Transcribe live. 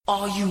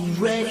Are you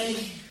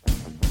ready?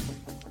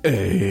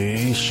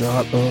 A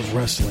Shot of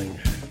Wrestling.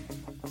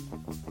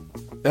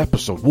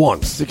 Episode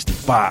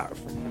 165.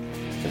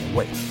 And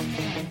wait.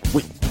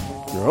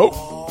 Yo.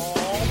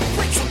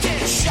 Wait your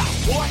damn shot,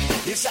 boy.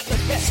 Is that the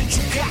message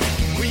you got?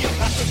 We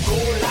about to go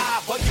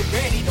live. Are you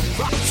ready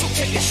to rock? So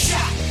take a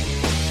shot.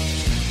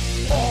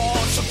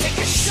 Oh, so take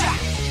a shot.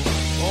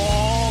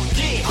 Oh,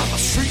 yeah. I'm a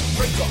street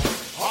breaker.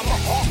 I'm a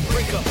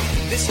heartbreaker.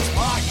 This is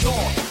my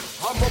dawn.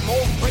 I'm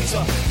Ramon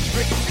Razor.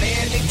 Rick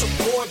Flair, Nature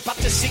Boy, about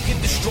to seek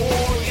and destroy.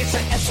 It's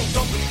an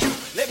SOW.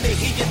 Let me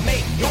hear you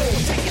make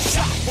noise. Take a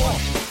shot,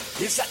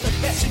 boy. Is that the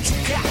message you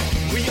got?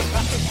 We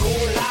about to go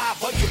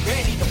live. Are you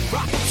ready to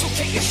rock? So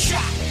take a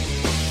shot.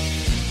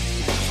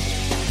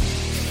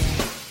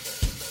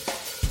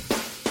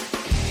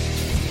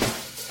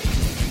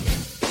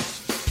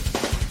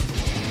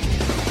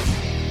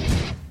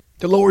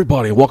 Hello,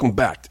 everybody, and welcome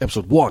back to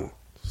episode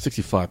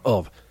 165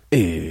 of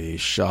A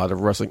Shot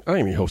of Wrestling. I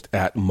am your host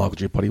at Michael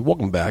J. Putty.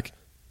 Welcome back.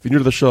 If you're new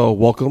to the show,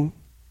 welcome.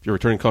 If you're a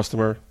returning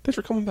customer, thanks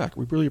for coming back.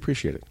 We really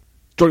appreciate it.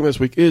 Joining me this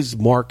week is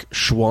Mark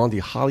Schwann, the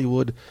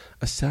Hollywood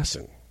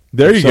Assassin.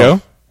 There you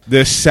go. The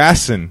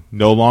Assassin,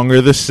 no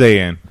longer the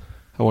Saiyan.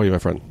 How are you, my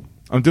friend?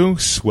 I'm doing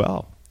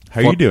swell.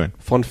 How are you doing?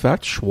 Fun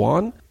fact,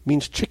 Schwann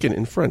means chicken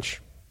in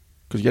French.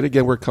 Because yet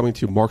again, we're coming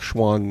to Mark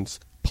Schwann's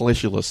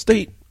palatial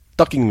estate,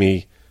 ducking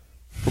me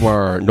from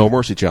our No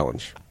Mercy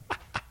Challenge.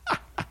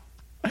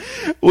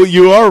 Well,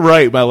 you are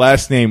right. My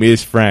last name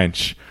is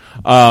French.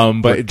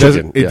 But it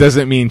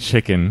doesn't mean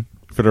chicken,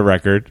 for the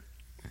record.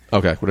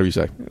 Okay, whatever you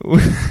say.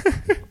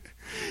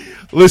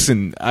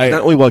 Listen,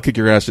 not only will I kick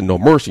your ass in No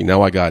Mercy,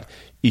 now I got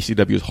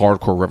ECW's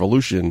Hardcore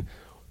Revolution.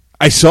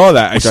 I saw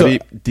that. I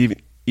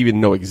didn't even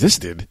know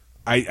existed.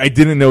 I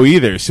didn't know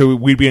either, so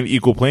we'd be on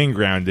equal playing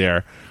ground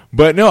there.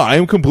 But no, I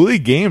am completely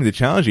game to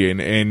challenge you.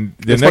 And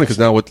it's funny because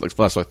now with the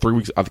last 3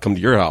 weeks, I've come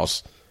to your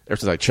house ever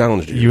since I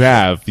challenged you. You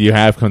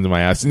have come to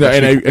my house. No,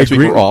 next week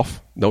we're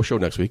off. No show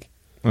next week.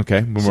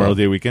 Okay, Memorial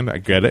Day weekend. I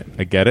get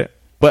it.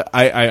 But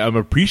I'm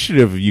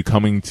appreciative of you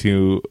coming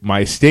to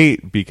my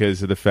estate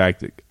because of the fact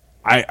that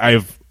I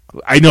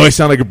know I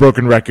sound like a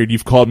broken record.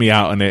 You've called me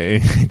out on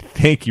it. And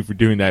thank you for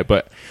doing that.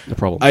 But no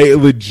problem. I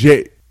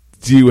legit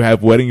do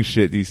have wedding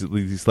shit.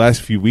 These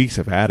last few weeks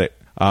I've had it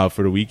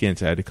for the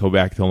weekends. I had to go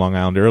back to Long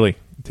Island early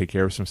and take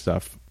care of some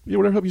stuff. Yeah,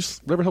 whatever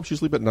helps you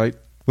sleep at night.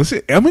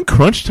 Listen, I'm in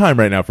crunch time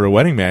right now for a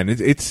wedding, man.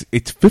 It's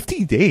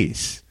 50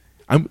 days.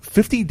 I'm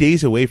 50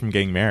 days away from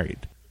getting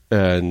married.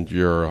 And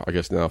you're, I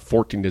guess now,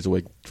 14 days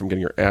away from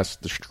getting your ass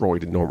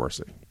destroyed in No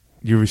Mercy.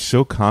 You're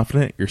so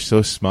confident, you're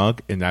so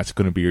smug, and that's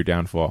going to be your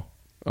downfall.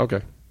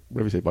 Okay.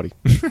 Whatever you say, buddy.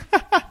 Ready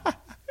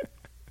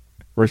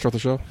to start the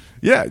show?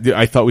 Yeah,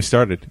 I thought we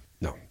started.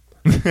 No.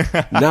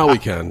 Now we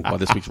can, by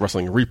this week's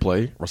Wrestling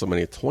Replay,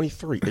 WrestleMania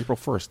 23, April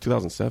 1st,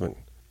 2007.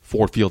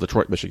 Ford Field,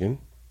 Detroit, Michigan.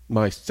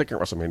 My second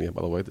WrestleMania,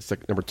 by the way,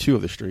 number 2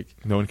 of the streak.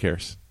 No one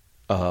cares.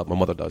 My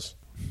mother does.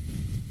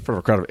 In front of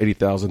a crowd of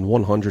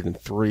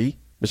 80,103.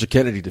 Mr.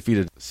 Kennedy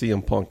defeated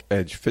CM Punk,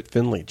 Edge, Fit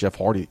Finlay, Jeff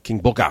Hardy, King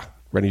Booker,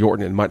 Randy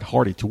Orton, and Matt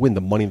Hardy to win the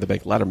Money in the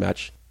Bank ladder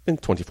match in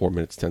 24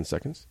 minutes, 10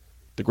 seconds.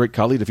 The Great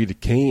Khali defeated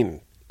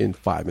Kane in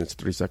 5 minutes,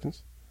 30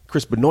 seconds.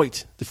 Chris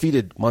Benoit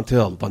defeated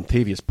Montel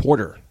Vontavious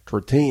Porter to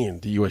retain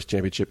the U.S.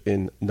 Championship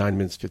in 9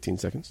 minutes, 15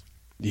 seconds.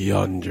 The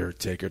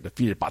Undertaker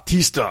defeated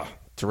Batista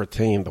to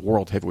retain the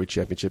World Heavyweight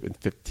Championship in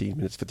 15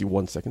 minutes,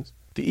 51 seconds.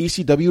 The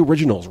ECW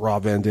Originals,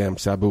 Rob Van Dam,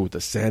 Sabu,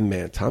 The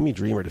Sandman, Tommy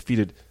Dreamer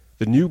defeated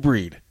The New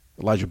Breed,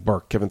 Elijah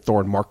Burke, Kevin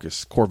Thorne,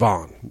 Marcus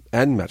Corvan,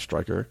 and Matt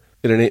Striker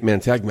in an 8-man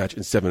tag match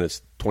in 7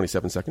 minutes,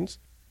 27 seconds.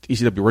 The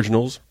ECW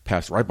Originals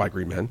passed right by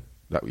Green Man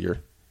that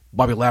year.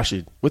 Bobby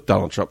Lashley with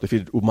Donald Trump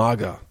defeated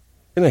Umaga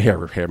in a hair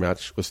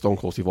match with Stone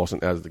Cold Steve Austin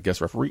as the guest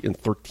referee in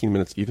 13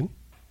 minutes even.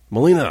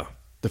 Melina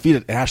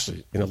defeated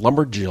Ashley in a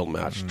lumberjill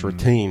match to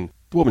retain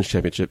the Women's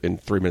Championship in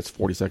 3 minutes,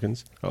 40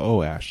 seconds.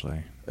 Oh,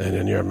 Ashley. And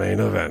in your main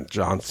event,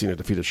 John Cena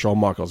defeated Shawn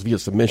Michaels via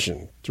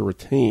submission to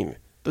retain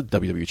the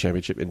WWE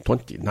Championship in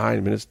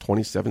 29 minutes,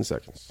 27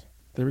 seconds.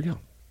 There we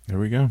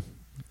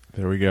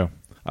go.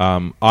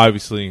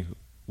 Obviously,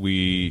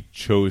 we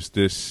chose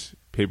this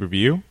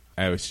pay-per-view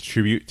as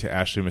tribute to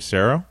Ashley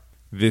Massaro.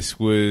 This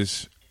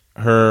was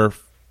her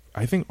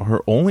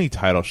only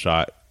title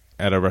shot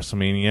at a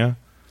WrestleMania.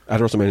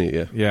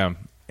 Yeah.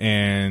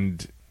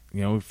 And,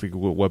 we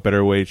figured what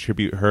better way to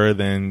tribute her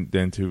than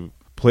to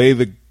play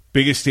the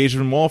biggest stage of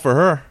them all for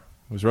her.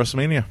 It was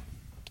WrestleMania.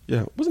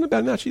 Yeah, it wasn't a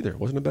bad match either.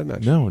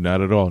 No,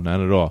 not at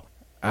all.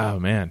 Oh,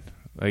 man.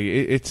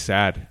 It's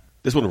sad.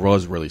 This one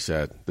was really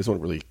sad. This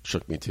one really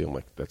shook me, too. I'm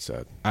like, that's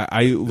sad.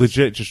 I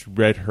legit just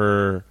read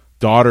her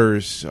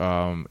daughter's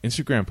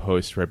Instagram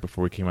post right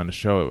before we came on the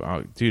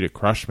show. Dude, it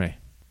crushed me.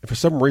 And for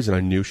some reason,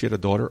 I knew she had a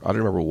daughter. I don't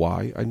remember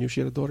why I knew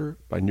she had a daughter,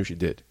 but I knew she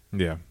did.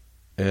 Yeah.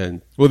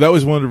 And well, that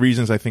was one of the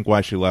reasons I think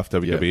why she left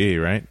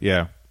WWE, right?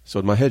 Yeah. So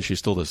in my head, she's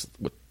still this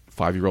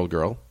 5-year-old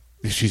girl.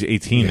 She's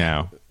 18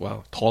 now.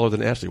 Wow, taller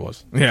than Ashley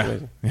was.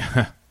 Yeah.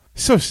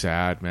 So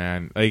sad,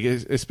 man. Like,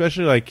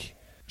 especially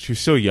she was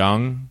so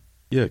young.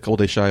 Yeah, a couple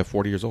days shy of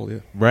 40 years old. Yeah.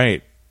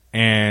 Right.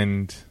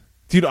 And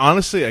Dude,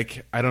 honestly,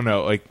 like, I don't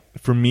know. Like,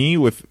 for me,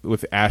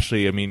 with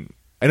Ashley, I mean,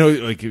 I know,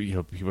 like, you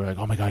know, people are like,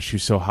 oh my gosh,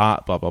 she's so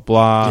hot, blah, blah,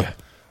 blah. Yeah.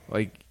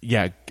 Like,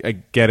 yeah, I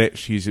get it.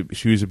 She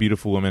was a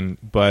beautiful woman.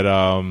 But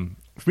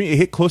for me, it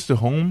hit close to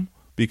home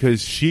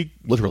because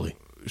Literally.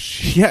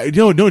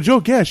 no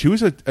joke. Yeah, she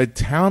was a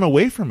town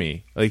away from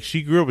me. Like,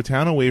 she grew up a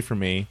town away from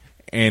me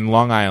in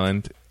Long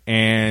Island.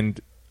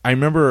 And I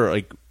remember,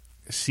 like,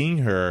 seeing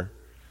her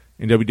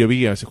in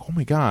WWE. I was like, oh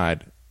my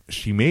God,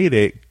 she made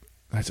it.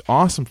 That's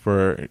awesome for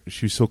her.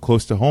 She was so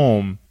close to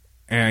home.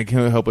 And I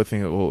can't help but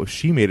think, well, if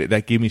she made it,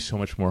 that gave me so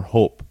much more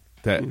hope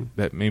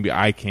that maybe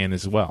I can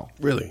as well.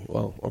 Really?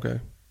 Well, okay.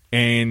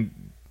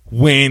 And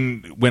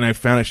when I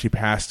found out she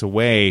passed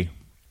away,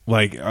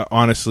 like,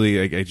 honestly,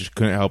 like, I just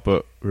couldn't help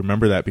but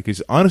remember that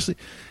because honestly,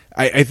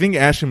 I think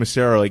Ashley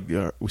Massaro, like,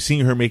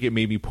 seeing her make it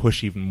made me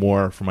push even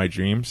more for my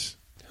dreams.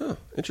 Huh.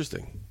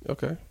 Interesting.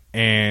 Okay.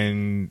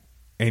 And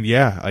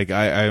yeah, like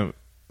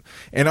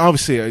and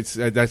obviously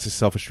that's a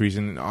selfish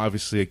reason.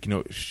 Obviously, like, you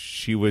know,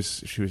 she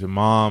was a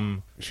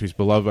mom. She was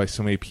beloved by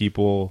so many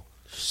people.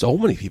 So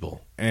many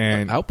people.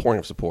 And outpouring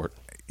of support.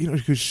 You know,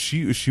 because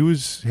she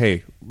was.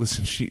 Hey,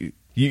 listen,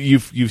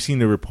 you've seen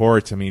the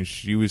reports. I mean,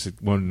 she was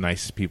one of the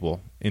nicest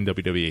people in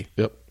WWE.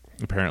 Yep.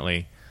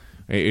 Apparently,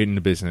 in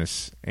the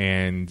business,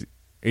 and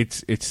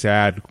it's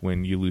sad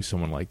when you lose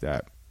someone like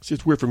that. See,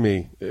 it's weird for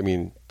me. I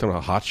mean, tell me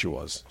how hot she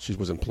was. She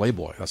was in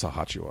Playboy. That's how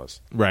hot she was.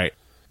 Right.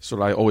 So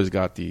I always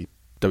got the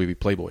WWE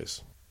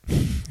Playboys.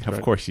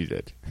 Of course you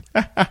did.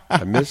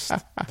 I missed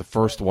the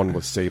first one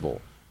with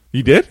Sable.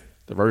 You did?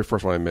 The very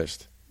first one I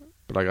missed.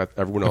 But I got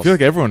everyone else. I feel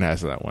like everyone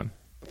has that one.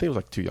 I think it was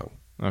like too young.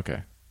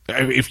 Okay.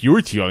 If you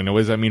were too young, what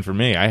does that mean for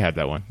me? I had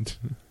that one.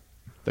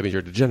 That means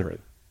you're a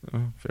degenerate.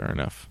 Oh, fair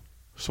enough.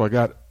 So I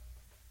got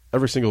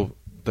every single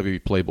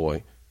WWE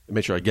Playboy and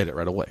made sure I get it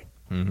right away.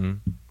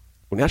 Mm-hmm.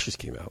 When Ashley's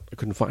came out, I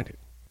couldn't find it.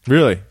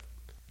 Really?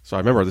 So I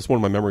remember, this is one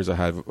of my memories I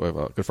had with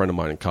a good friend of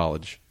mine in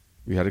college.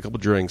 We had a couple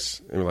drinks,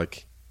 and we're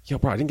like, yo,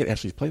 bro, I didn't get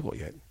Ashley's Playboy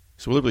yet.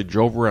 So we literally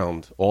drove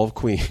around all of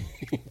Queens.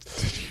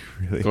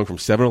 Really? Going from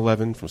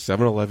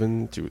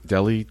 7-Eleven to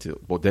deli to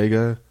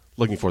bodega,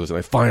 looking for this. And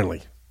I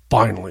finally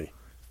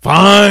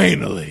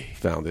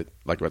found it,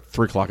 like at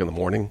 3 o'clock in the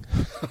morning.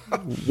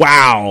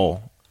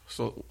 Wow.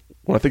 So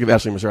when I think of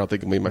Ashley Massaro, I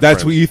think of me and my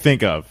That's friends what you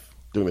think of.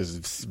 doing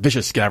this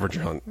vicious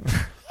scavenger hunt.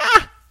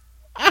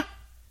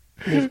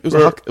 It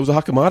was a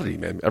hot commodity,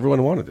 man.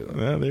 Everyone wanted it.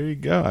 Well, there you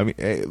go. I mean,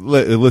 hey,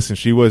 listen,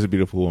 she was a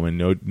beautiful woman.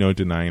 No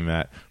denying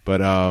that.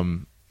 But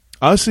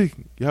honestly,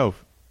 give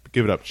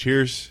it up.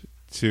 Cheers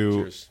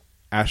to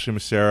Ashley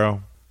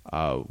Massaro.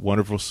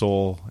 Wonderful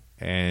soul,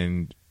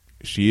 and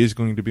she is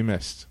going to be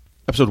missed.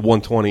 Episode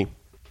 120,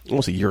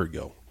 almost a year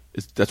ago.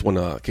 That's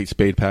when Kate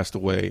Spade passed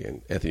away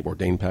and Anthony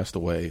Bourdain passed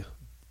away,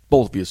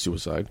 both via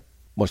suicide,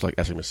 much like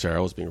Ashley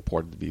Massaro is being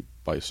reported to be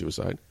by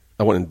suicide.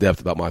 I went in depth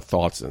about my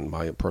thoughts and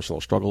my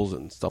personal struggles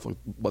and stuff like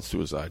what's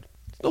suicide.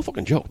 It's no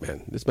fucking joke,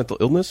 man. This mental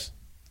illness,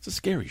 it's a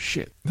scary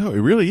shit. No, it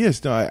really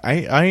is. No,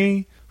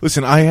 I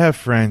listen. I have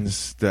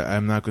friends that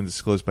I'm not going to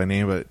disclose by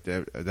name, but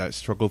that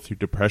struggle through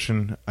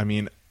depression. I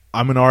mean,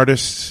 I'm an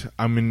artist.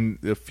 I'm in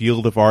the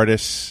field of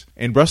artists,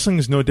 and wrestling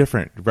is no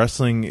different.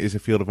 Wrestling is a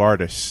field of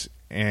artists,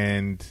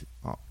 and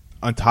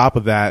on top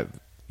of that,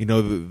 you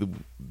know,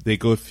 they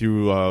go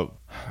through.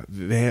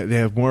 They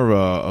have more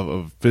of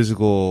a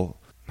physical.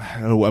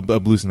 I'm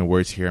losing the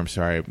words here. I'm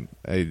sorry.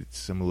 I'm a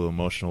little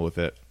emotional with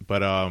it.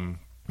 But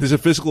there's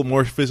a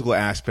more physical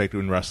aspect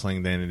in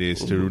wrestling than it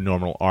is to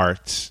normal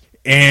arts.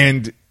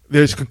 And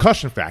there's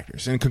concussion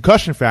factors. And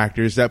concussion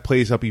factors, that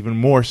plays up even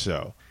more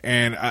so.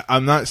 And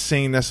I'm not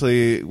saying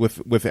necessarily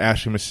with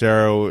Ashley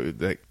Massaro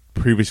that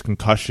previous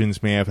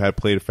concussions may have had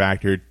played a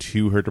factor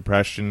to her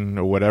depression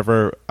or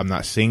whatever. I'm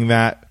not saying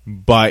that.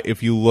 But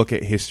if you look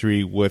at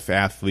history with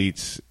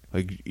athletes,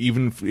 like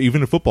even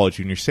a football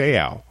junior,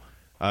 Seau,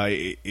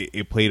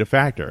 it played a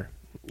factor.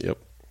 Yep.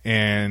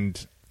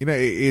 And you know,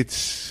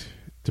 it's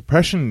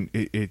depression.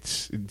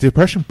 It's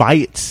depression by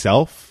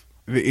itself.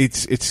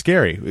 It's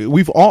scary. A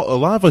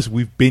lot of us,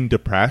 we've been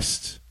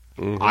depressed.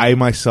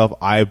 Mm-hmm.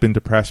 I've been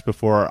depressed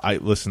before.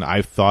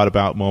 I've thought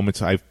about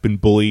moments. I've been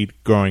bullied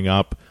growing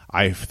up.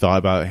 I've thought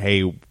about,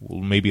 hey,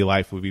 maybe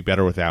life would be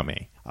better without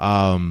me.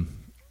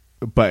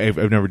 But I've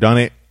never done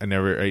it. I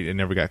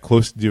never got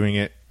close to doing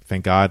it.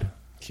 Thank God.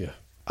 Yeah.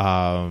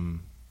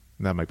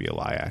 That might be a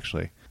lie,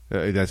 actually.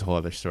 That's a whole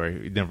other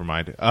story. Never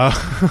mind. You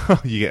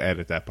can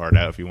edit that part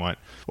out if you want,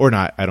 or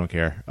not. I don't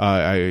care.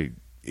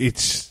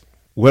 It's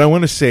what I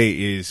want to say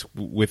is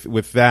with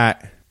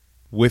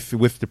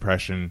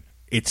depression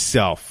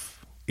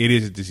itself, it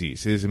is a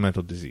disease. It is a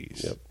mental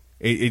disease. Yep.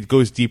 It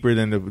goes deeper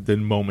than the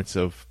moments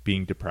of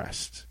being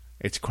depressed.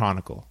 It's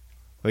chronicle.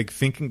 Like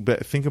think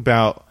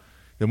about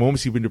the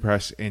moments you've been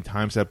depressed and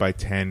times that by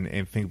 10,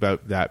 and think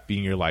about that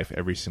being your life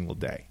every single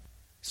day.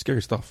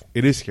 Scary stuff.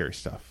 It is scary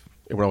stuff.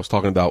 And what I was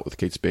talking about with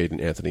Kate Spade and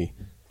Anthony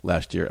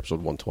last year, episode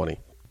 120,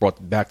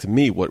 brought back to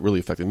me what really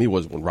affected me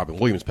was when Robin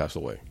Williams passed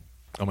away.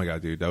 Oh my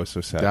God, dude, that was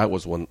so sad. That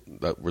was one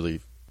that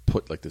really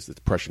put like this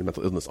depression and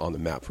mental illness on the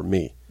map for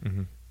me.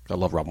 Mm-hmm. I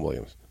love Robin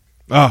Williams.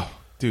 Oh,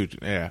 dude.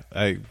 Yeah,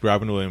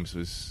 Robin Williams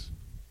was.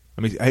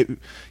 I mean,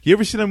 you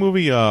ever seen that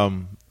movie?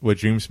 What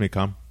Dreams May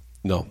Come?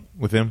 No.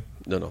 With him?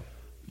 No.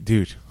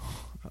 Dude.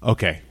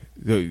 Okay.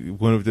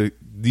 One of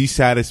the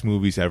saddest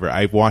movies ever.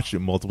 I've watched it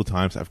multiple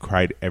times. I've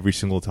cried every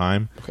single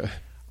time. Okay.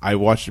 I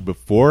watched it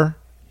before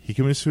he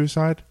committed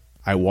suicide.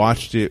 I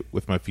watched it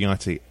with my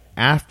fiance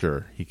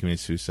after he committed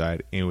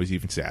suicide, and it was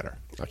even sadder.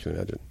 I can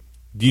imagine.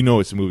 Do you know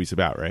what the movie's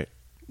about, right?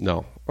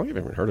 No. I haven't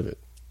even heard of it.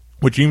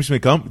 What Dreams May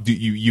Come?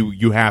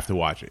 You have to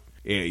watch it.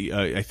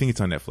 I think it's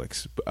on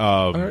Netflix.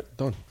 All right,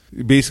 done.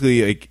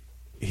 Basically, like,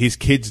 his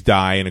kids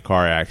die in a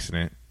car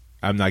accident.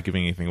 I'm not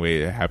giving anything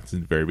away. It happens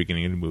in the very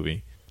beginning of the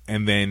movie.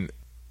 And then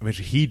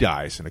eventually he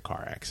dies in a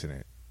car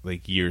accident,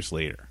 like, years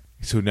later.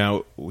 So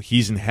now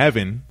he's in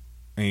heaven,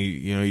 and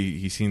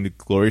he's seen the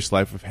glorious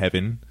life of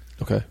heaven.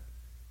 Okay.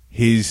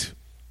 His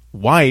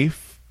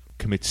wife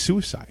commits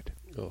suicide.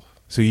 Oh.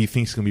 So he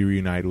thinks he's going to be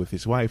reunited with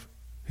his wife.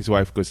 His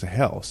wife goes to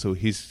hell. So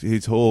the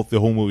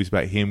whole movie is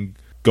about him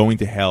going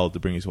to hell to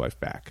bring his wife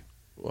back.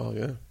 Well,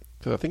 yeah.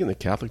 Because I think in the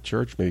Catholic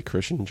Church, maybe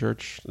Christian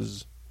Church,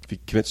 if you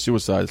commit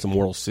suicide, it's a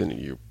mortal sin and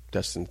you're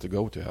destined to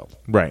go to hell.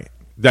 Right.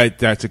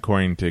 That's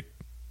according to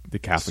the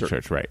Catholic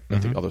Church, right? I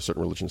think other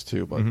certain religions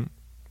too, but man,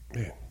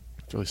 it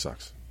really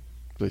sucks.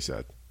 Really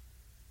sad.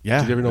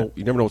 Yeah. You never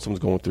know what someone's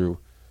going through.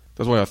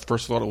 That's why I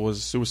first thought it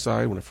was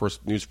suicide when the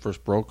news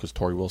first broke, because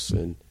Tori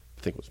Wilson,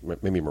 I think it was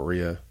maybe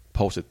Maria,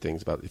 posted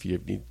things about if you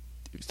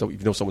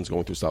know someone's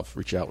going through stuff,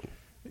 reach out.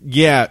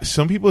 Yeah,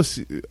 some people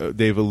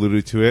they've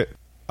alluded to it.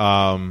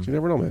 So you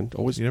never know, man.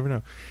 You never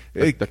know.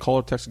 The call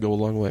or text go a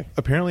long way.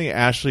 Apparently,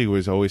 Ashley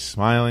was always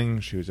smiling.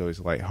 She was always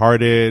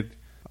lighthearted.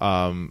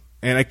 And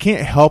I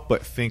can't help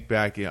but think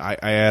back. I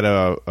had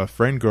a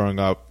friend growing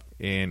up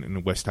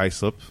in West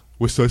Islip.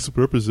 West Islip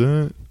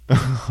represent.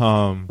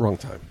 Wrong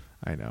time.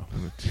 I know.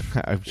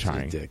 I'm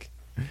trying. Dick.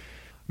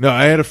 No,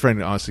 I had a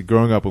friend, honestly,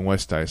 growing up in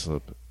West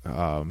Islip.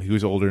 He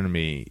was older than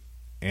me,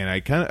 and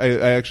I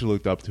actually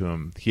looked up to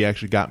him. He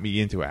actually got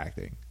me into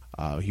acting.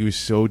 He was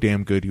so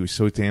damn good. He was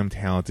so damn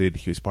talented.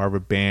 He was part of a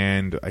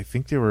band. I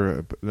think they were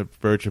on the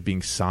verge of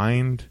being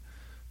signed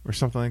or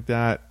something like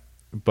that.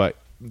 But,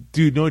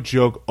 dude, no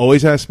joke.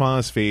 Always had a smile on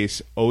his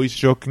face. Always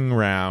joking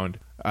around.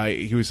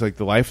 He was like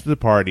the life of the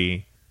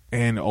party.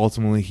 And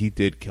ultimately, he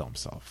did kill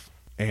himself.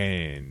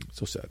 And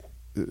so sad.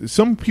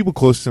 Some people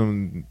close to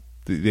him,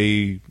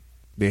 they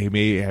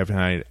may have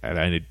had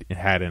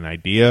an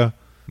idea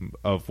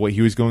of what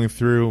he was going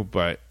through,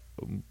 but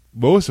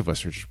most of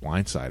us are just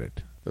blindsided.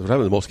 That's what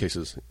happened in most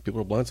cases.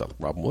 People are blindsided.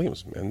 Robin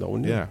Williams, man, no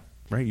one knew. Yeah,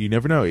 right. You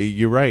never know.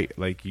 You're right.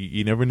 Like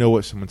you never know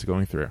what someone's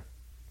going through.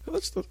 Can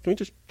we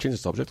just change the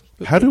subject?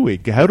 How do we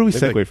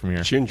segue from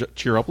here?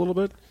 Cheer up a little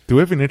bit. Do we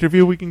have an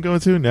interview we can go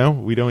to? No,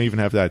 we don't even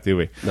have that, do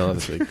we? No,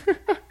 this week.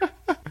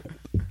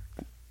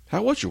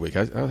 How was your week?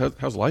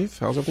 How's life?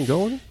 How's everything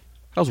going?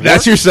 How's work?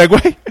 That's your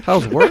segue?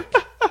 How's work?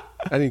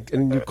 Any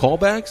new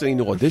callbacks? Any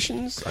new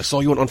auditions? I saw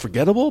you on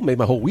Unforgettable. Made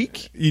my whole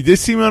week. You did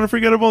see me on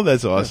Unforgettable?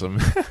 That's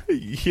awesome.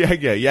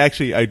 Yeah.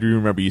 Actually, I do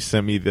remember you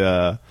sent me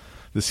the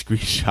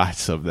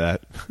screenshots of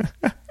that.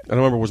 I don't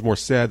remember what was more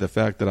sad, the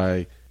fact that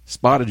I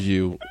spotted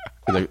you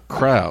in the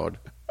crowd,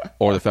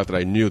 or the fact that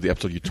I knew the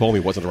episode you told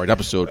me wasn't the right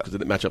episode because it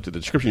didn't match up to the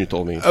description you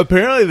told me.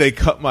 Apparently, they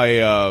cut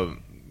my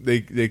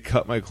they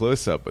cut my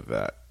close up with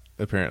that.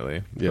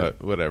 Apparently, yeah.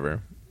 But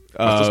whatever.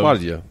 I still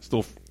spotted you.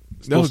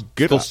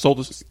 Still stole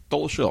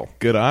the show.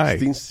 Good eye.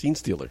 Scene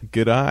stealer.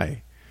 Good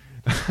eye.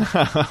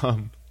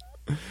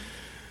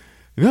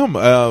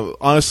 No,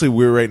 honestly,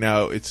 we're right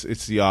now.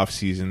 It's the off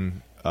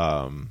season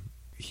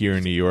here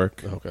in New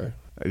York. Okay.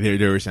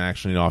 There is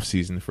actually an off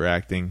season for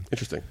acting.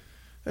 Interesting.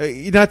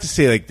 Not to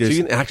say like there's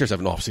even actors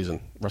have an off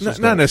season.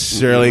 Not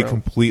necessarily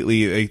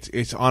completely.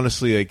 It's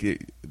honestly like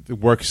the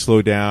work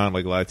slowed down.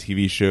 Like a lot of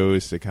TV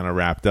shows, they kind of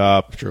wrapped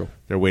up. True.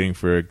 They're waiting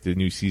for the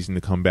new season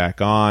to come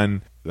back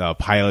on.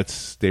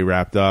 Pilots they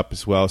wrapped up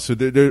as well. So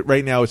they're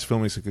right now it's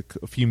filming like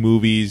a few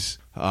movies.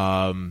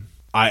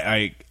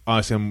 I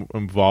honestly am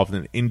involved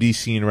in an indie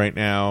scene right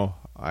now.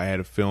 I had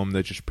a film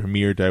that just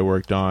premiered that I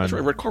worked on. That's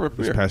right, red carpet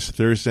premiere. This past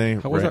Thursday.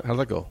 How was that? How did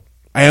that go?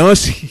 I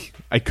honestly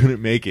I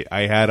couldn't make it.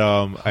 I had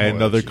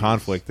another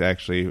conflict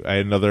actually. I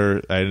had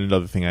another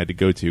thing I had to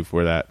go to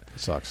for that. It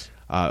sucks.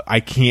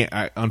 I can't.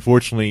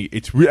 Unfortunately,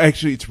 it's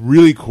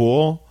really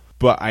cool,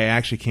 but I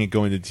actually can't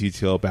go into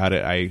detail about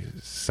it. I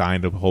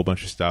signed a whole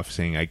bunch of stuff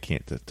saying I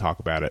can't talk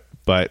about it.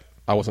 But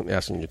I wasn't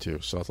asking you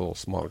to, so that's a little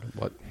smug.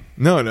 But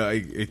no,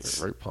 it's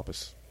very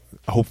pompous.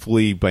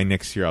 Hopefully, by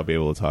next year, I'll be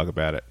able to talk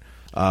about it.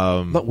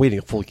 I'm not waiting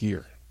a full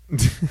year.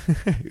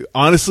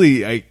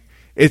 Honestly,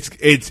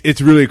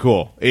 it's really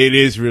cool. It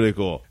is really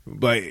cool.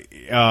 But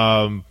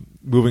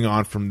moving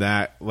on from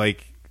that,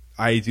 like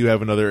I do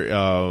have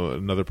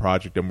another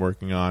project I'm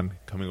working on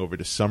coming over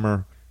to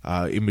summer.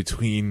 In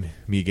between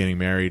me getting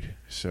married,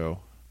 so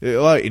a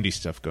lot of indie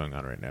stuff going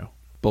on right now.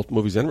 Both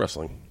movies and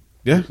wrestling.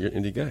 Yeah, you're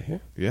an indie guy. Yeah,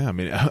 yeah. I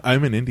mean,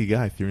 I'm an indie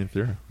guy through and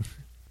through.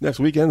 Next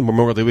weekend,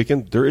 Memorial Day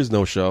weekend, there is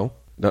no show.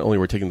 Not only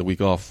we're taking the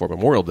week off for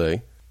Memorial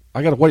Day,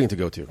 I got a wedding to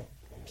go to,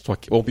 so I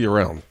won't be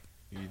around.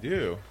 You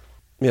do?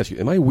 Let me ask you: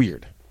 am I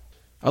weird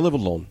I live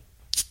alone.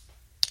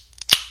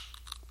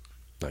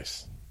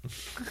 Nice.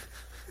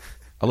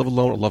 I live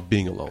alone. I love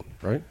being alone,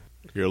 right?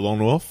 You're a lone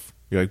wolf?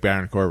 You're like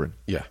Baron Corbin.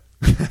 Yeah.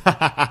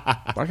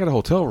 I got a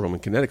hotel room in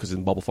Connecticut, because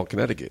in Bubblefuck,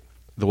 Connecticut.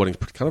 The wedding's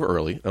kind of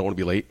early. I don't want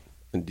to be late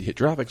and hit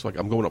traffic, so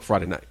I'm going up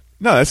Friday night.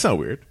 No, that's not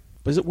weird.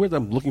 But is it weird that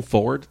I'm looking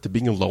forward to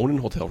being alone in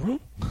a hotel room?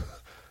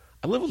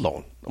 I live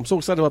alone. I'm so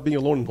excited about being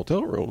alone in a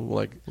hotel room.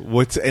 Like,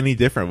 What's any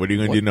different? What are you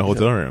going to do in a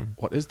hotel room?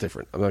 What is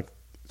different? I'm like,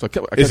 so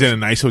Is it a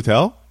nice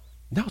hotel?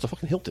 No, it's a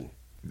fucking Hilton.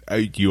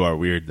 You are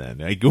weird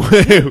then.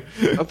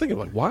 I'm thinking,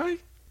 like, why?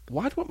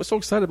 Why do I so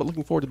excited about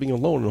looking forward to being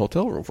alone in a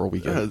hotel room for a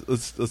weekend?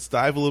 let's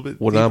dive a little bit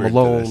When deeper I'm into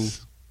alone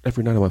this.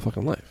 every night of my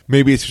fucking life.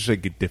 Maybe it's just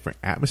like a different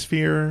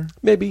atmosphere.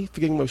 Maybe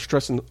forgetting my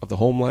stress of the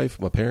home life,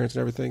 my parents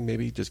and everything.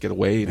 Maybe just get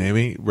away.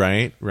 Maybe,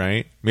 right.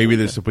 Maybe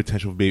there's a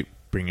potential of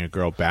bringing a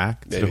girl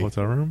back to the Maybe.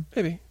 hotel room.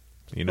 Maybe.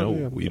 You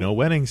know,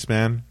 weddings,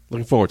 man.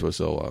 Looking forward to it.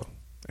 So,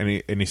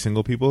 Any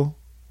single people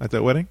at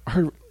that wedding? I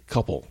heard a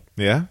couple.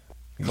 Yeah.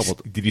 Couple.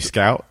 Did you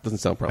scout? Doesn't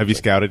sound promising. Have you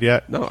scouted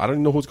yet? No, I don't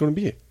even know who it's going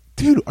to be.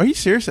 Dude, are you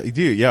serious?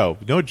 Dude, yo,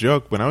 no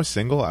joke. When I was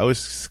single, I was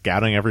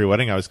scouting every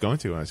wedding I was going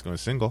to when I was going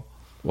single.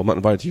 Well, I'm not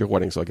invited to your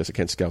wedding, so I guess I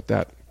can't scout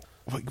that.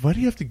 Why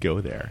do you have to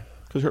go there?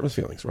 Because it hurt my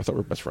feelings. I thought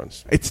we were best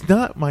friends. It's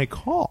not my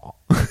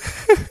call.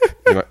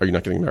 Are you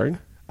not getting married?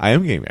 I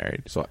am getting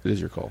married. So it is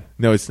your call.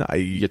 No, it's not.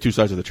 You get two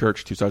sides of the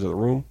church, two sides of the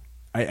room.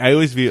 I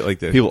always view it like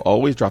this. People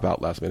always drop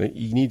out last minute.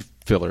 You need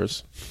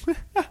fillers.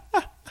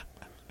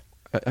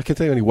 I can't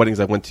tell you any weddings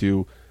I went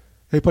to.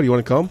 Hey, buddy, you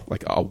want to come?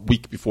 Like a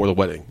week before the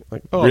wedding.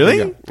 Like, oh,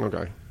 really? Okay, yeah.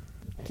 Okay.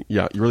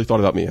 Yeah, you really thought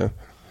about me, huh?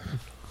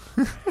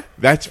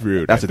 That's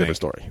rude. That's I a different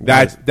think.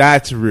 story.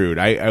 That's rude.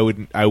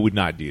 I would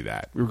not do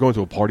that. We were going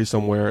to a party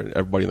somewhere, and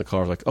everybody in the car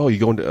was like, "Oh, you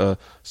going to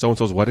so and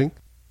so's wedding?"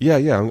 Yeah,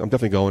 I'm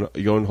definitely going.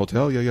 You going to a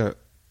hotel? Yeah.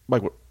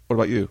 Mike, what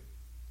about you?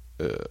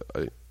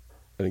 I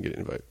didn't get an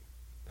invite.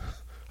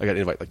 I got an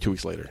invite like 2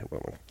 weeks later.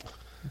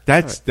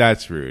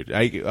 That's rude.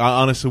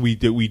 Honestly,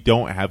 we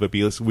don't have a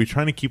B list. We're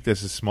trying to keep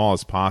this as small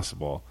as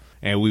possible,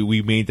 and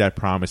we made that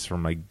promise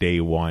from like day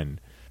one.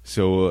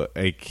 So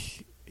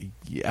like,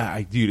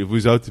 yeah, dude, if it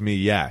was up to me,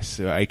 yes.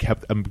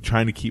 I'm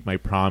trying to keep my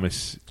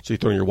promise. So you're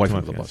throwing your wife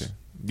under the bus?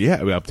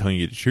 Yeah, I'm telling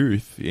you the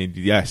truth, and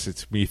yes,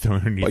 it's me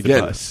throwing her underneath the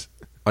bus.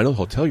 I know the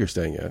hotel you're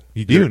staying at.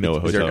 You do know a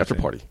hotel. Is there an after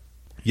party?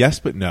 Yes,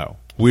 but no.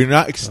 We're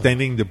not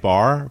extending the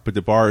bar, but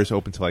the bar is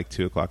open till like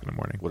 2 o'clock in the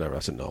morning. Whatever. I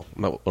said no.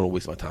 I'm not going to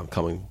waste my time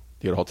coming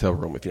to your hotel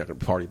room if you're not going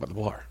to party by the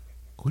bar.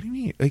 What do you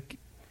mean? Like,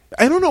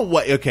 I don't know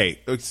what.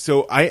 Okay,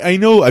 so I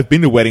know I've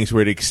been to weddings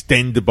where they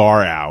extend the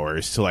bar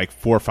hours to like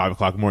 4 or 5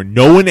 o'clock in the morning.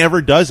 No one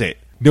ever does it.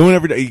 No one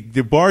ever.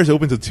 The bar is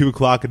open till 2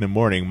 o'clock in the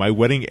morning. My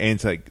wedding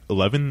ends like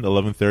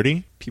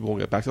 11:30. People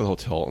won't get back to the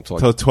hotel until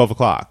Till 12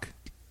 o'clock.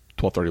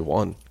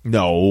 12:31.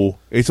 No,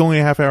 it's only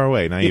a half hour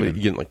away. Not even.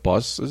 You getting like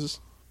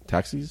buses,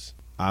 taxis?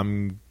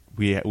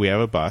 We have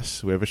a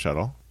bus. We have a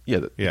shuttle. Yeah,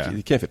 Yeah.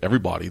 You can't fit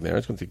everybody in there.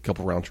 It's going to take a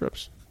couple round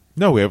trips.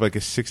 No, we have like a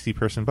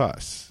 60-person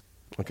bus.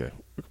 Okay,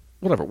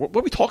 whatever. What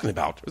are we talking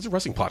about? It's a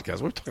wrestling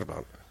podcast. What are we talking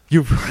about?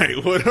 You're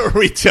right. What are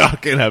we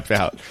talking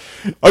about?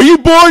 Are you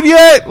bored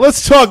yet?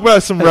 Let's talk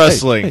about some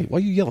wrestling. Hey, why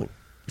are you yelling?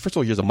 First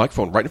of all, there's a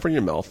microphone right in front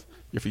of your mouth.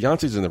 Your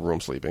fiance's in the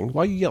room sleeping.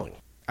 Why are you yelling?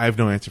 I have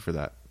no answer for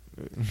that.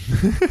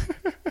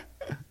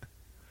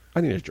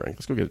 I need a drink.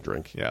 Let's go get a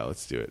drink. Yeah,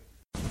 let's do it.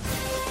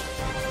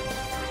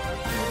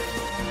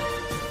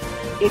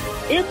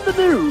 It's In the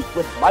News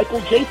with Michael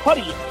J.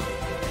 Putty.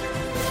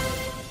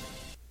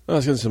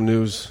 Let's get into some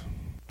news.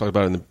 Talked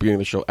about it in the beginning of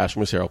the show. Ashley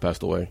Miss Harrell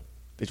passed away.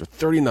 Age of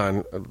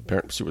 39,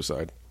 apparent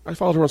suicide. I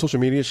followed her on social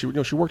media. She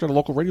worked at a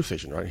local radio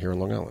station right here in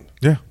Long Island.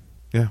 Yeah.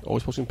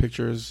 Always posting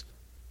pictures.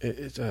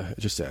 It's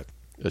just sad.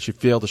 She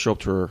failed to show up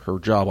to her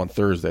job on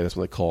Thursday. That's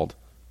when they called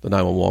the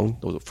 911.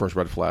 That was the first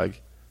red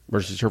flag.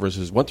 Emergency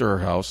services went to her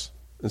house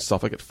in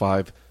Suffolk at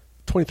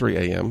 5:23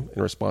 a.m.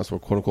 in response to a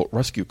quote-unquote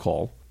rescue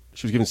call.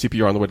 She was given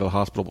CPR on the way to the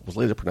hospital, but was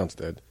later pronounced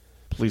dead.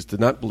 Police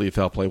did not believe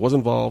foul play was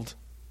involved,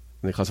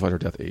 and they classified her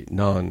death a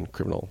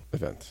non-criminal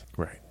event.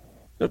 Right.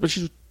 But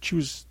she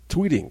was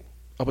tweeting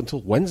up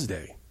until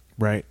Wednesday.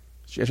 Right.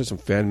 She answered some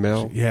fan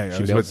mail. I was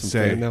mailed about to some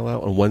say. fan mail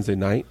out on Wednesday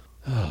night.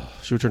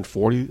 She returned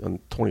 40 on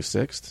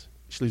 26th.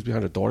 She leaves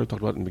behind her daughter. We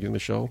talked about it in the beginning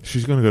of the show.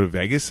 She's going to go to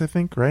Vegas, I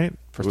think, right?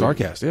 For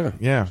StarCast, yeah.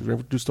 Yeah. She was going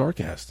to do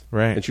StarCast.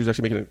 Right. And she was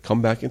actually making a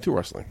comeback into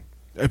wrestling.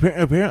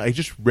 Apparently, I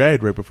just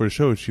read right before the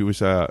show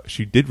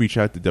she did reach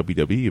out to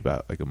WWE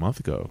about like a month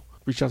ago.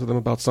 Reached out to them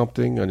about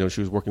something. I know she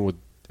was working with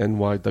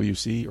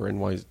NYWC or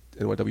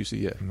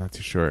NYWC, yeah. I'm not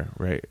too sure.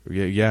 Right.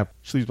 Yeah.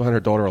 She leaves behind her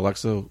daughter,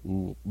 Alexa,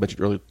 who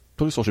mentioned earlier,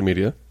 through social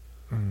media,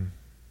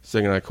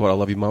 saying, and I quote, "I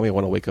love you, Mommy. I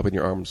want to wake up in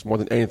your arms. More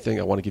than anything,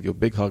 I want to give you a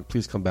big hug.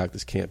 Please come back.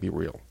 This can't be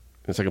real."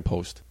 In the second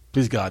post,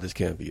 "Please, God, this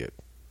can't be it."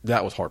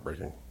 That was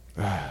heartbreaking.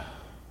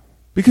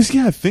 Because,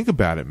 yeah, think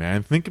about it,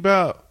 man. Think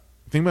about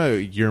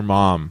your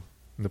mom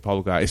in the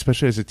public eye,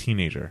 especially as a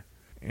teenager,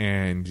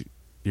 and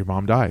your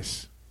mom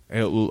dies,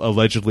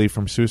 allegedly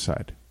from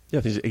suicide. Yeah,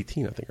 I think she's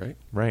 18, I think, right?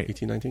 Right.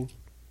 18, 19?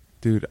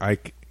 Dude,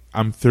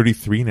 I'm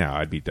 33 now.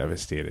 I'd be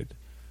devastated.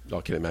 Oh,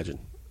 I can't imagine.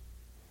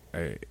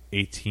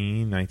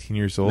 18, 19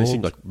 years They old.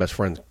 seemed like best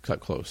friends, got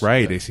close.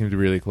 Right, Yeah. they seemed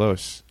really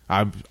close.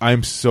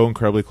 I'm so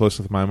incredibly close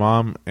with my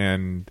mom,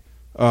 and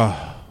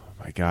oh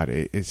my God,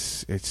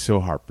 it's so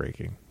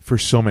heartbreaking for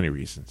so many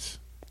reasons.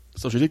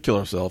 So she did kill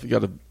herself. You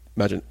got to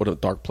imagine what a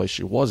dark place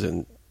she was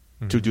in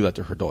to do that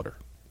to her daughter.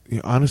 You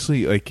know,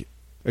 honestly, like,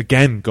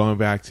 again, going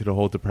back to the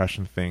whole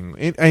depression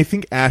thing, I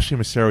think Ashley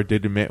Massaro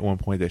did admit at one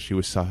point that she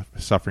was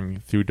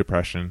suffering through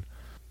depression.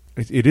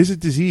 It is a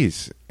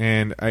disease,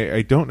 and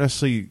I don't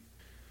necessarily.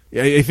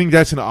 I think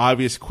that's an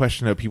obvious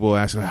question that people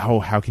ask.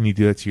 How can you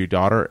do that to your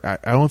daughter?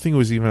 I don't think it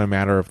was even a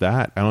matter of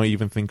that. I don't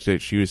even think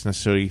that she was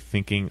necessarily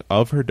thinking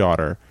of her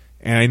daughter.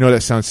 And I know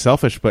that sounds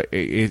selfish, but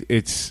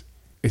it's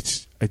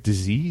a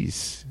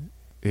disease.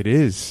 It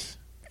is,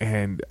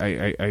 and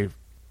it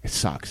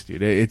sucks,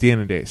 dude. At the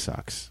end of the day, it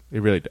sucks.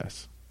 It really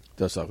does. It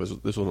does suck.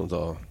 This one was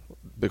a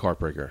big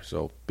heartbreaker.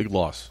 So big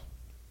loss.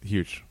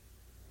 Huge.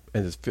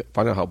 And just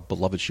find out how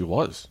beloved she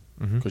was,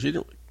 because she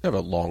didn't have a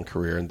long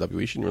career in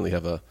WWE. She didn't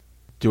really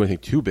do anything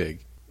too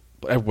big,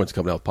 but everyone's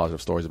coming out with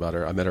positive stories about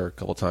her. I met her a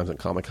couple of times at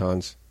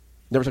Comic-Cons.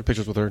 Never took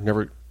pictures with her.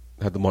 Never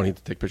had the money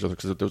to take pictures with her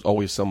because there's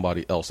always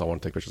somebody else I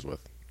want to take pictures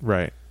with.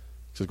 Right.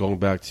 So going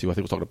back to, I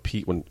think I was talking to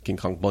Pete when King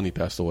Kong Bundy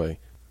passed away.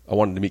 I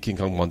wanted to meet King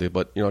Kong Bundy,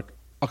 but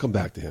I'll come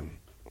back to him.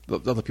 The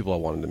other people I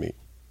wanted to meet.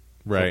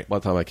 Right. So by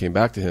the time I came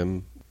back to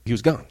him, he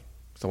was gone.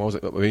 So I was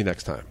like, maybe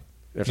next time.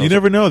 You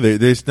never know.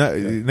 There's not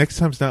next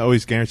time's not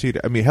always guaranteed.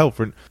 I mean, hell,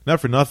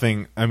 not for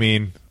nothing. I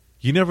mean,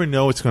 you never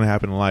know what's going to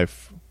happen in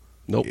life.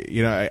 Nope.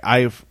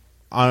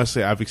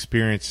 I've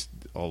experienced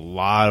a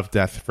lot of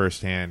death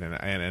firsthand,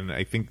 and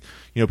I think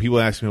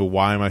people ask me, well,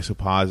 why am I so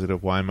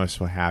positive? Why am I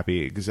so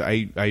happy? Because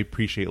I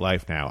appreciate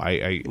life now.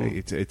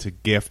 It's a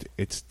gift.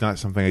 It's not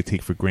something I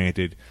take for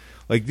granted.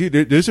 Like,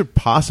 dude, there's a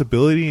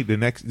possibility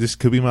this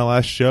could be my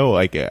last show.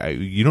 Like,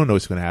 you don't know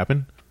what's going to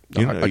happen.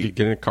 I could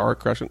get in a car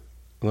crash on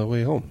the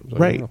way home. So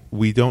Right.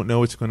 We don't know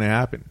what's going to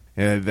happen.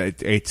 And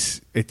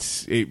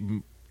it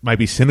might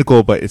be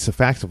cynical, but it's the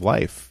facts of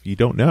life. You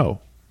don't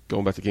know.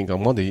 Going back to King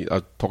Kong Monday,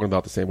 I'm talking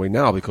about the same way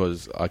now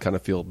because I kind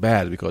of feel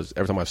bad because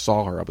every time I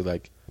saw her, I'll be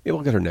like, maybe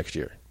I'll get her next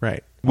year.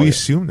 Right. We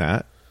assume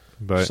that.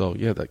 But So,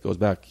 yeah, that goes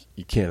back.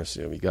 You can't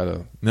assume. You got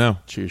to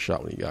shoot your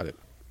shot when you got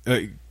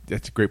it.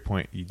 That's a great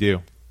point. You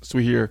do. So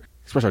we here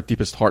express our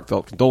deepest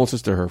heartfelt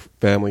condolences to her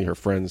family, her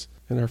friends,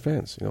 and her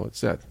fans. It's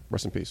sad.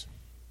 Rest in peace.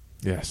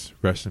 Yes.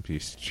 Rest in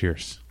peace.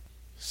 Cheers.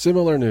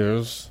 Similar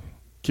news,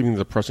 keeping the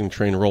depressing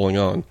train rolling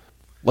on.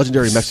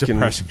 Legendary Mexican...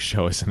 Depressing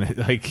show, isn't it?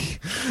 Like...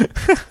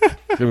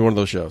 It's going to be one of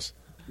those shows.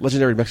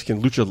 Legendary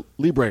Mexican Lucha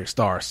Libre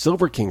star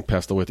Silver King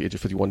passed away at the age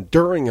of 51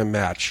 during a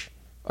match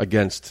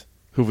against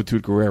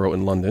Juventud Guerrero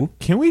in London.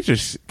 Can I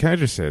just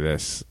say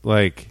this?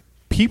 Like,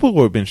 people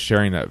who have been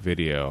sharing that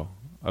video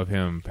of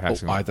him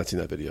passing I have not seen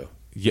that video.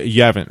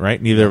 You haven't,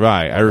 right? Neither have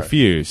I. I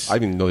refuse. I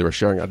didn't even know they were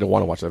sharing it. I didn't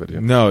want to watch that video.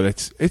 No,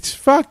 it's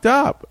fucked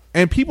up.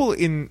 And people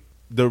in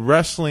the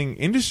wrestling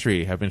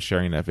industry have been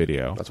sharing that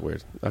video. That's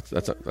weird.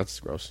 That's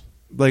gross.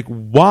 Like,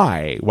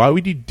 why? Why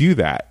would you do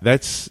that?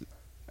 That's...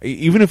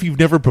 Even if you've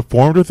never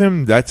performed with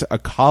him, that's a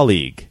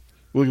colleague.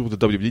 Look at what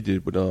the WWE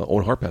did when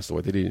Owen Hart passed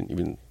away. They didn't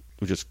even...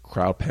 It was just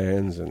crowd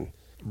pans and...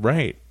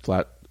 Right.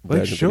 Flat...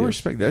 Like, show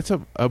respect. That's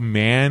a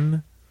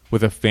man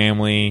with a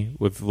family,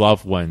 with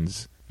loved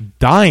ones,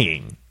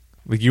 dying.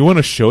 Like, you want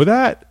to show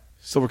that?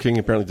 Silver King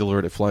apparently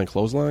delivered a flying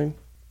clothesline.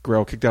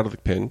 Guerrero kicked out of the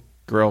pin.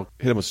 Guerrero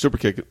hit him with a super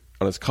kick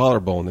on his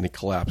collarbone, then he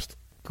collapsed.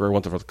 Guerrero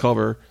went for the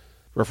cover.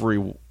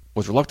 Referee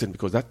was reluctant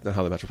because that's not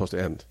how the match was supposed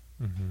to end.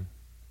 Mm-hmm.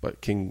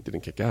 But King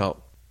didn't kick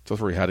out. So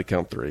the referee had to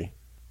count 3.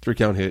 3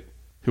 count hit.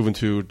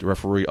 Juventud, the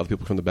referee, other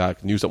people from the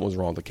back knew something was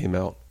wrong. They came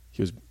out.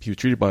 He was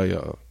treated by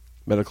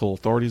medical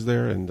authorities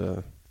there,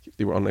 and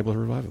they were unable to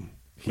revive him.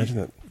 Imagine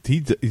that.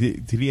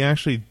 Did he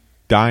actually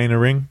die in a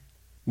ring?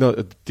 No,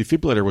 a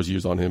defibrillator was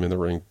used on him in the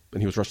ring,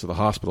 and he was rushed to the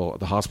hospital. At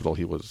the hospital,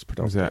 he was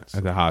pronounced dead.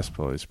 At the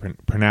hospital, he's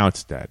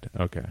pronounced dead.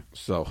 Okay.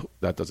 So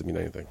that doesn't mean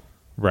anything.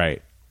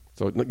 Right.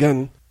 So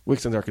again, we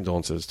extend our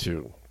condolences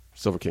to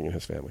Silver King and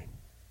his family.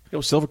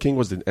 Silver King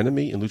was the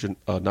enemy in Lucha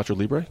Nacho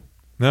Libre?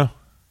 No.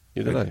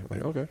 Neither did I.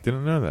 Like, okay.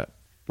 Didn't know that.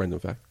 Random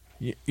fact.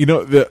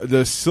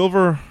 The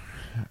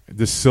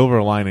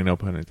silver lining, no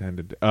pun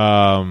intended,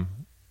 that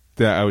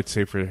I would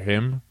say for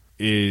him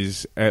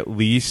is at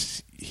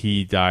least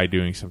he died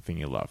doing something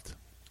he loved.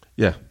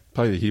 Yeah.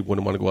 Probably he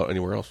wouldn't want to go out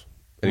anywhere else.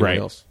 Right.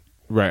 Else.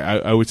 Right.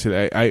 I would say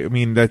that. I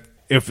mean, that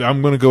if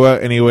I'm going to go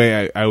out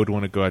anyway, I would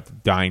want to go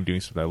out dying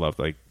doing something I love.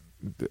 Like,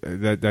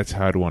 that's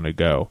how I'd want to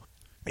go.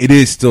 It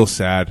is still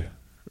sad,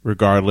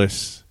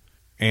 regardless.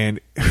 And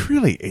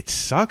really, it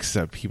sucks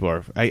that people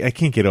are... I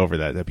can't get over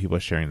that people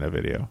are sharing that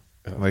video.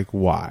 Like,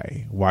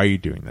 why? Why are you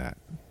doing that?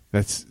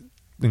 That's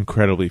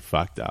incredibly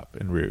fucked up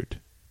and rude.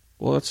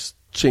 Well, let's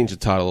change the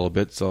title a little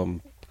bit.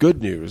 Some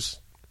good news.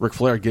 Ric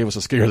Flair gave us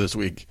a scare this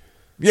week.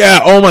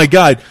 Yeah, oh my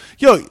God.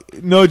 Yo,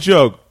 no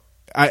joke.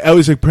 I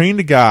was like praying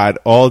to God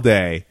all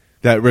day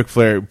that Ric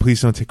Flair, please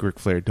don't take Ric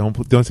Flair. Don't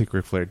take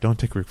Ric Flair. Don't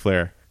take Ric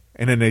Flair.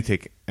 And then they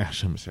take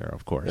Ashley Massaro,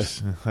 of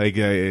course. Like,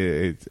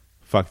 it's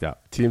fucked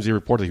up. TMZ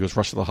reported he was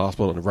rushed to the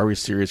hospital in a very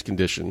serious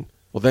condition.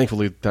 Well,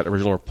 thankfully, that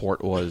original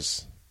report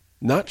was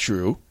not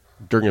true.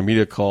 During a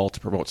media call to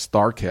promote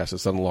StarCast,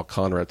 his son-in-law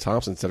Conrad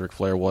Thompson said Ric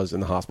Flair was in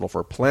the hospital for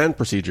a planned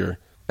procedure,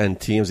 and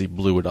TMZ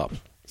blew it up,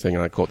 saying,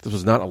 and I quote, "This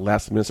was not a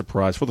last-minute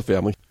surprise for the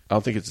family. I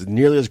don't think it's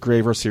nearly as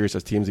grave or serious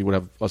as TMZ would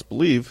have us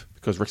believe,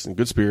 because Rick's in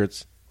good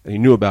spirits, and he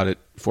knew about it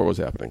before it was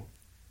happening."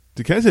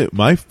 Can I say,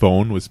 my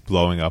phone was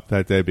blowing up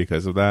that day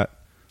because of that.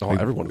 Oh, like,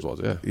 everyone was,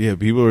 yeah. Yeah,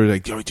 people were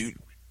like, "Yo, dude,"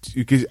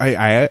 because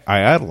I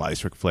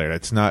idolize Ric Flair.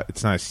 It's not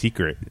a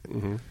secret.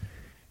 Mm-hmm.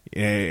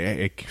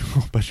 A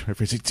bunch of my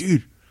friends like,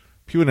 "Dude."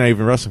 People not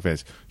even wrestling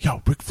fans.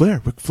 Yo, Ric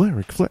Flair. Yep.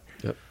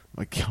 I'm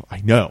like, yo,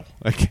 I know.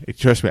 Like,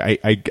 trust me,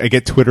 I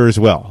get Twitter as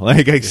well.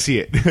 Like, I see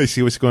it. I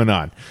see what's going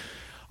on.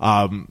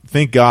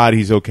 Thank God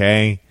he's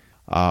okay,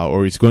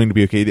 or he's going to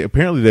be okay.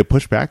 Apparently, they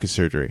pushed back his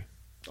surgery.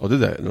 Oh, did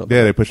they?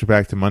 Yeah, they pushed it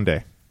back to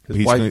Monday.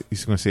 He's going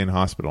to stay in the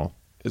hospital.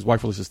 His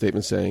wife released a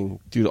statement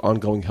saying, due to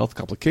ongoing health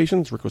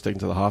complications, Rick was taken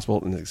to the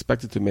hospital and is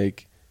expected to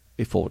make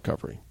a full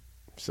recovery.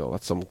 So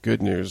that's some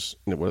good news.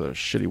 What a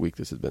shitty week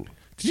this has been.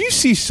 Did you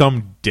see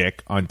some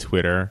dick on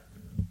Twitter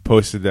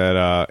posted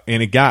that,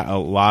 and it got a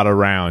lot of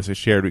rounds. It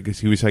shared because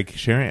he was like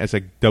sharing it as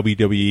like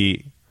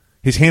WWE.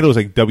 His handle was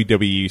like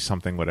WWE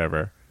something,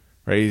 whatever,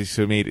 right?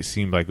 So it made it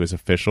seem like it was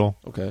official.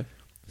 Okay.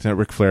 So that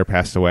Ric Flair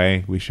passed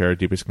away. We share our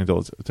deepest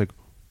condolences. It's like,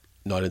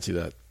 no, I didn't see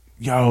that.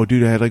 Yo,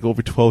 dude, I had like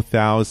over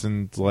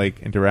 12,000 like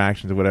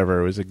interactions or whatever.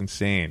 It was like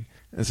insane.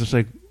 And it's just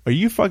like, are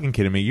you fucking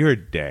kidding me? You're a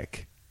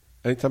dick.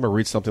 Anytime I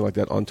read something like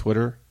that on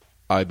Twitter,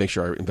 I make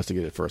sure I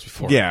investigate it first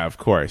before. Yeah, of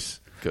course.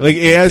 Like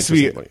it has to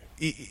be.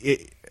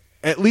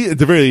 At least, at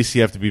the very least,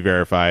 you have to be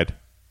verified.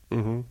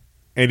 Mm-hmm.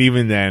 And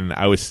even then,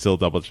 I would still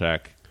double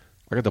check.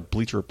 I got the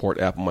Bleacher Report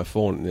app on my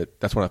phone, and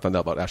that's when I found out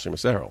about Ashley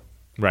Massaro.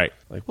 Right.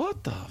 Like,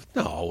 what the?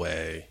 No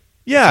way.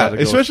 Yeah,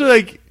 especially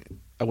like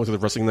I went to the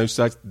wrestling news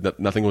site.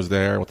 Nothing was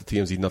there. I went to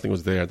TMZ. Nothing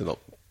was there. Then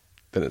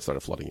it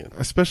started flooding in.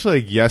 Especially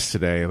like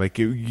yesterday. Like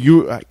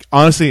you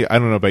honestly, I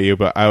don't know about you,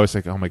 but I was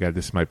like, oh my god,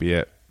 this might be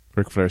it.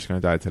 Ric Flair's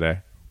going to die today.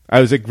 I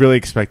was like really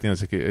expecting. I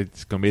was like,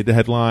 it's going to be the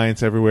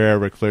headlines everywhere.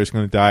 Ric Flair's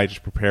going to die.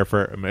 Just prepare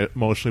for it.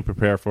 Emotionally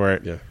prepare for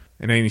it. Yeah.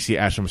 And then you see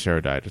Ashley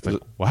Massaro died. It's like,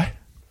 what?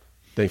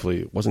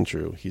 Thankfully, it wasn't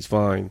true. He's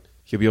fine.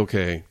 He'll be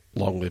okay.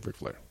 Long live Ric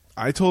Flair.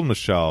 I told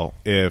Michelle,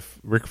 if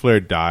Ric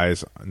Flair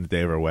dies on the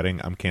day of our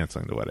wedding, I'm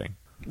canceling the wedding.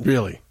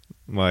 Really?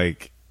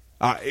 Like,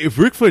 if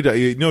Ric Flair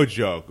dies, no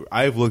joke.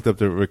 I've looked up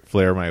to Ric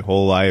Flair my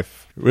whole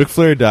life. Ric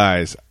Flair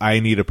dies,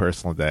 I need a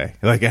personal day.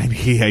 Like, I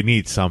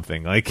need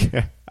something. Like,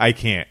 I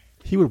can't.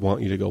 He would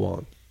want you to go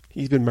on.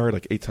 He's been married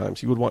like 8 times.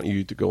 He would want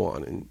you to go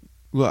on and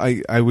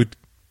I would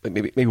like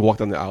maybe walk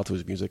down the aisle to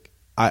his music.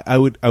 I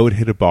would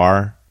hit a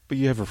bar. But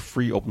you have a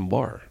free open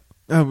bar.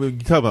 You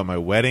talk about my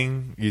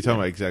wedding. You talking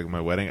about exactly my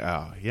wedding?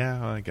 Oh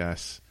yeah, I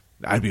guess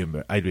I'd be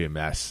a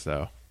mess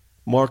though.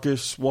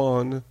 Marcus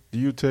Swan, do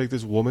you take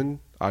this woman?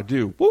 I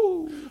do.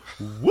 Woo,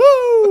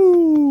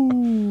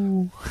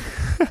 woo.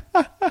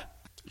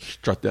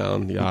 Strut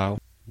down the aisle.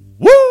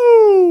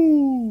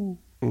 Woo.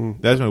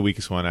 That's my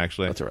weakest one,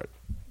 actually. That's all right.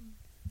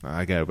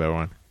 I got a better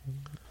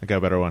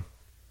one.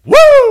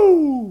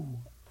 Woo!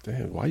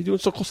 Damn, why are you doing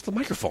so close to the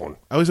microphone?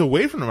 I was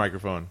away from the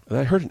microphone. And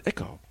I heard an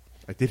echo.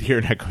 I did hear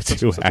an echo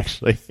too,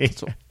 actually.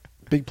 It's a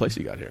big place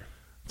you got here.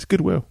 It's a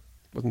good woo.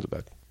 Wasn't too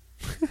bad.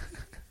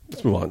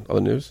 Let's move on.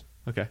 Other news?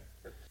 Okay.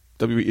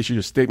 WWE issued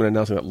a statement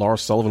announcing that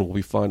Lars Sullivan will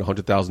be fined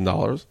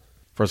 $100,000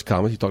 for his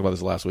comments. He talked about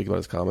this last week about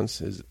his comments,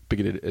 his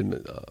bigoted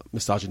and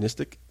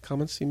misogynistic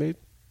comments he made.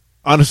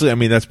 Honestly, I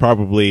mean, that's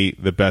probably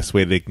the best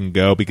way they can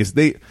go because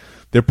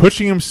they're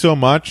pushing him so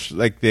much.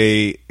 Like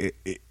it'd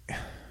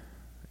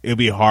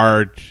be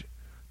hard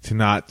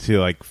to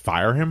like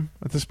fire him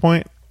at this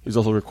point. He's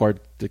also required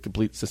to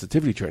complete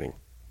sensitivity training.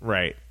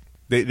 Right.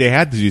 They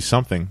had to do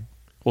something.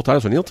 Well,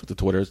 Titus O'Neil took to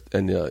Twitter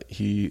and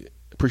he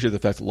appreciated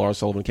the fact that Lars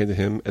Sullivan came to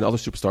him and other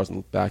superstars in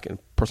the back and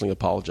personally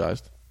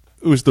apologized.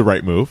 It was the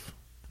right move.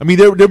 I mean,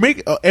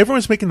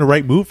 everyone's making the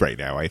right move right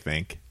now, I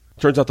think.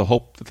 Turns out the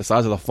hope that the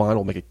size of the fine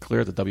will make it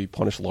clear that WWE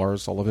punished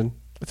Lars Sullivan.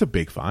 That's a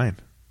big fine,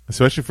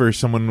 especially for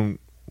someone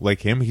like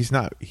him. He's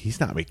not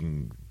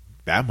making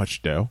that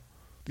much dough.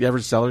 The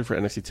average salary for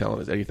NXT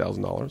talent is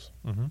 $80,000.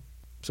 Mm-hmm.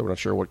 So we're not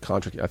sure what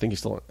contract. I think he's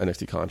still on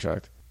NXT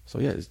contract. So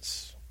yeah,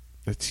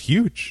 it's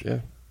huge. Yeah,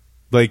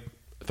 like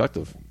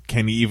effective.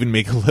 Can he even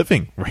make a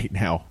living right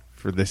now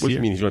for this year? What do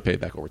you mean he's going to pay it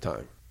back over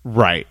time?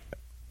 Right.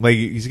 Like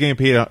he's getting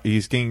paid.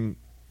 He's getting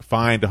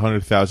fined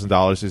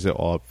 $100,000. Is it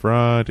all up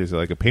front? Is it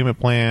like a payment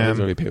plan? There's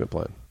already a payment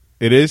plan.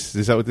 It is?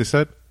 Is that what they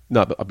said?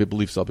 No, but I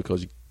believe so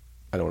because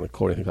I don't want to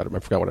quote anything about it. I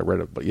forgot what I read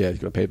it, but yeah, he's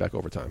going to pay it back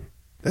over time.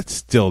 That's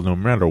still, no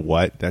matter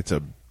what, that's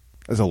a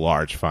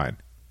large fine.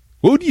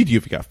 What would you do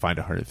if you got fined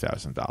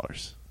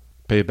 $100,000?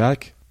 Pay it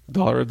back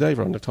 $1 a day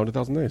for under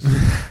 200,000 days.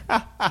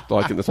 That's all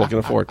I can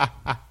afford.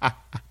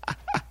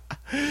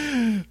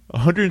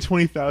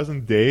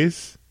 120,000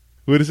 days?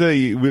 What does that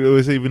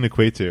even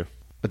equate to?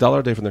 $1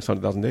 a day for the next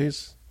 100,000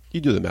 days. You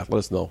do the math. Let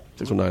us know.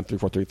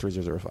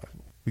 619-343-3005.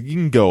 You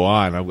can go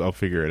on. I'll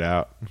figure it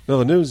out. Now,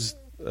 the news,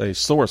 a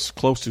source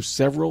close to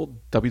several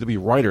WWE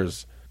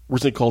writers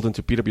recently called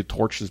into PW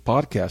Torch's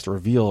podcast to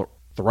reveal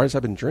the writers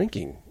have been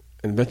drinking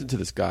and vented to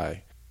this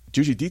guy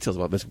juicy details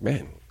about Vince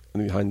McMahon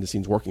and the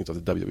behind-the-scenes workings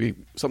of the WWE,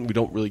 something we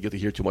don't really get to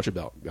hear too much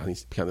about behind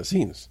the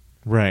scenes.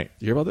 Right.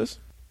 You hear about this?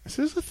 Is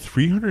this a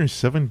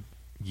 307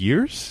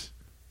 years?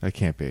 That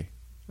can't be.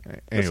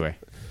 Anyway.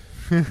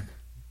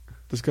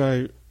 This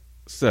guy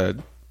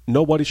said,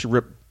 nobody should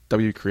rip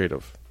W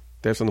Creative.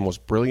 They have some of the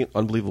most brilliant,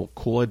 unbelievable,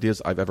 cool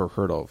ideas I've ever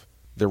heard of.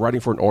 They're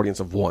writing for an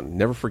audience of one.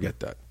 Never forget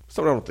that.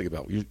 Something I don't think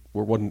about.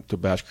 We're one to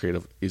bash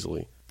Creative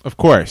easily. Of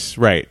course,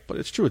 right. But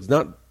it's true. It's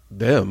not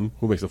them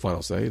who makes the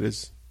final say. It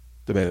is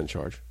the man in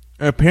charge.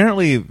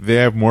 Apparently, they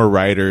have more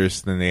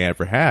writers than they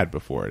ever had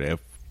before. They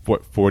have,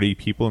 40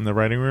 people in the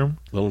writing room?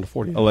 A little under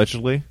 40.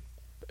 Allegedly.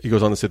 He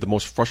goes on to say the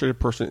most frustrated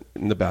person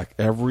in the back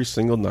every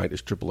single night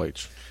is Triple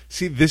H.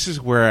 See, this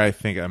is where I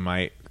think I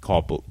might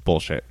call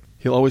bullshit.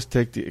 He'll always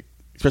take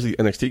especially the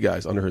NXT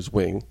guys, under his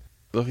wing.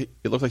 It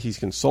looks like he's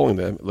consoling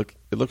them.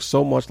 It looks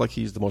so much like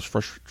he's the most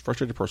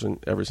frustrated person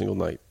every single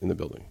night in the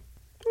building.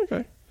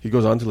 Okay. He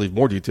goes on to leave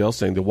more details,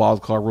 saying the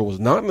wild card rule was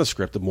not in the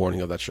script the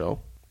morning of that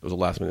show. It was a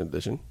last-minute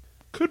addition.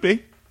 Could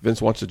be.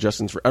 Vince wants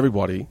suggestions for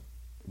everybody,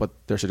 but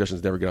their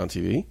suggestions never get on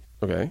TV.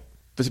 Okay.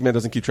 Vince McMahon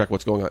doesn't keep track of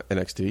what's going on at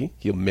NXT.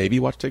 He'll maybe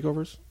watch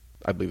takeovers.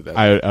 I believe that.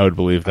 I would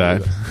believe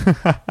that.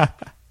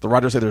 The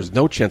writers say there's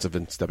no chance of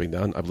Vince stepping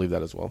down. I believe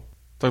that as well.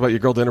 Talk about your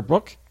girl, Dana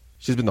Brooke.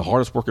 She's been the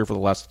hardest worker for the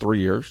last 3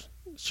 years.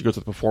 She goes to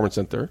the Performance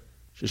Center.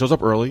 She shows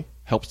up early,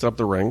 helps set up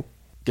the ring,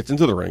 gets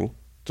into the ring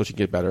so she can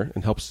get better,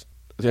 and helps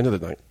at the end of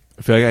the night.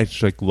 I feel like I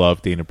just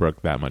love Dana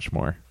Brooke that much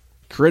more.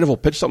 Creative will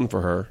pitch something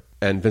for her,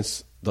 and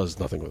Vince does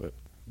nothing with it.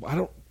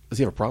 Does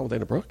he have a problem with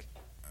Dana Brooke?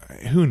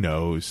 Who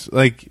knows?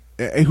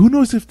 Who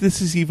knows if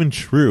this is even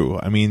true?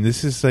 I mean,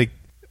 this is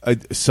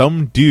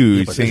some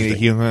dude saying that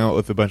he hung out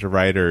with a bunch of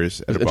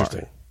writers at a bar.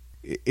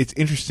 It's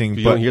interesting.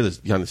 You don't hear this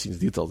behind-the-scenes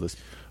details of this.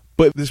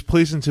 But this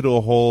plays into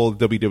the whole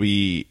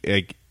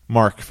WWE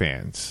Mark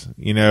fans.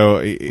 You know,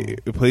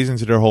 it plays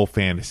into their whole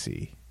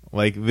fantasy.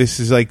 This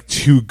is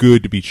too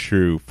good to be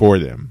true for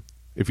them,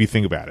 if you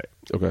think about it.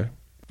 Okay.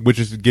 Which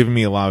is giving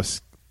me a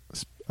lot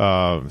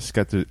of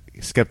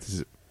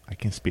skepticism. I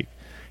can't speak.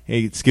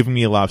 It's giving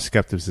me a lot of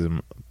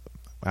skepticism.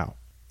 Wow.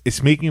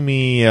 It's making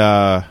me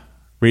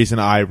raise an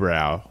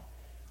eyebrow.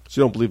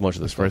 So you don't believe much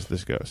of this? As far as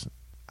this goes.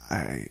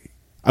 I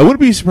wouldn't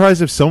be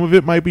surprised if some of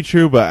it might be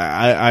true, but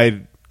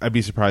I'd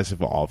be surprised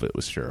if all of it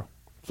was true.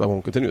 So I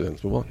won't continue then.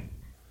 Let's move on.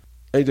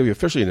 AEW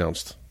officially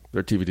announced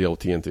their TV deal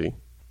with TNT.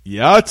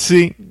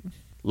 Yahtzee!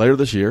 Later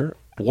this year,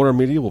 Warner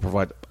Media will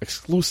provide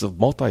exclusive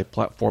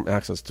multi-platform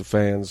access to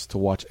fans to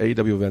watch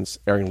AEW events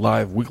airing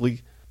live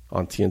weekly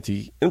on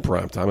TNT in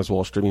prime time, as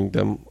well as streaming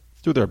them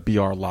through their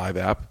BR Live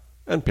app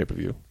and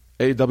pay-per-view.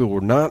 AEW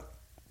will not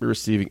be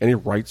receiving any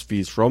rights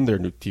fees from their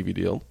new TV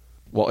deal.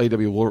 While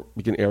AEW will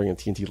begin airing on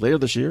TNT later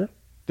this year,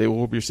 they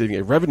will be receiving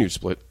a revenue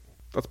split.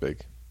 That's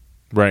big.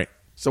 Right.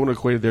 Someone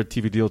equated their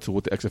TV deal to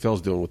what the XFL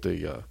is doing with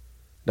the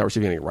not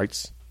receiving any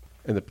rights,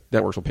 and the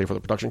networks will pay for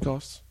the production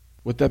costs.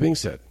 With that being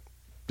said,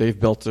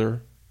 Dave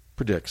Meltzer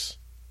predicts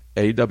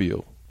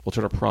AEW will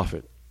turn a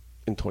profit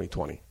in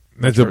 2020.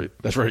 That's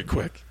very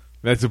quick.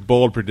 That's a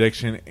bold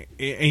prediction.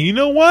 And you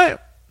know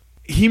what?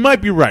 He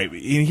might be right.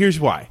 And here's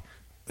why.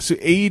 So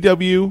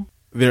AEW,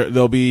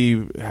 they'll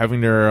be having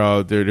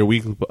their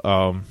weekly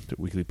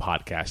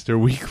podcast, their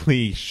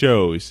weekly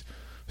shows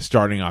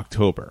starting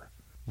October,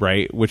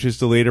 right? Which is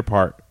the later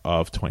part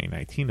of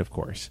 2019, of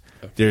course.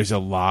 There's a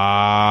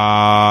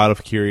lot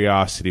of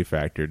curiosity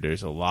factor.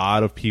 There's a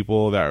lot of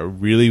people that are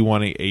really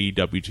wanting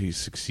AEW to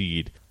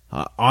succeed.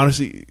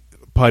 Honestly,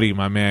 Putty,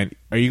 my man,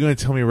 are you going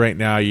to tell me right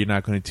now you're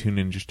not going to tune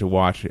in just to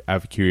watch it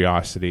out of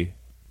curiosity?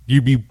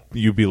 You'd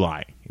be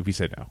lying if you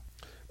said no.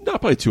 No, I'll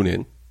probably tune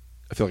in.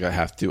 I feel like I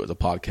have to as a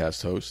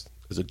podcast host,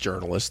 as a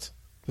journalist.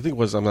 The thing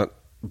was, I'm not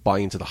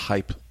buying into the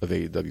hype of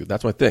AEW.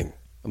 That's my thing.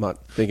 I'm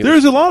not thinking...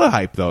 There's a lot of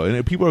hype, though,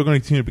 and people are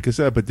going to tune in because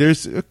of that, but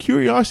there's a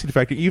curiosity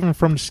factor even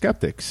from the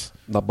skeptics.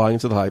 I'm not buying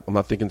into the hype. I'm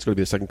not thinking it's going to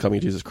be the second coming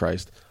of Jesus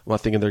Christ. I'm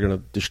not thinking they're going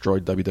to destroy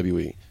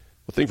WWE.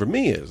 The thing for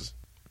me is,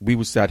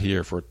 we sat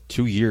here for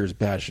 2 years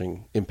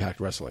bashing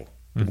Impact Wrestling.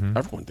 Mm-hmm.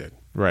 Everyone did.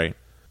 Right.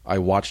 I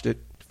watched it,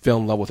 fell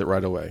in love with it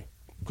right away.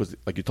 Because,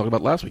 like you talked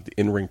about last week, the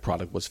in-ring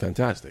product was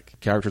fantastic.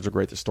 Characters are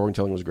great. The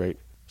storytelling was great.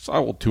 So I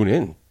will tune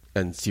in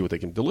and see what they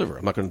can deliver.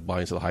 I'm not going to buy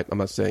into the hype. I'm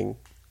not saying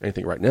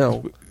anything right now.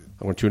 I'm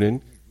going to tune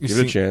in, give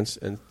it a chance,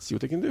 and see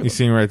what they can do. You're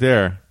seeing right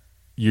there,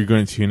 you're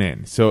going to tune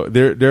in. So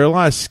there are a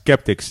lot of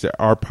skeptics that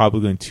are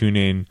probably going to tune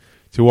in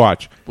to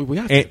watch. Well, we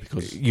have to,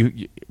 because...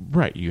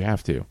 you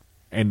have to.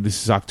 And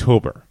this is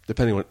October.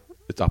 Depending on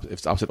if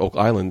it's opposite Oak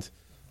Island,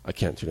 I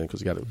can't tune in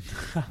because you got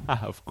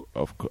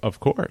to. Of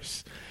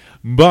course.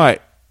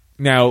 But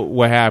now,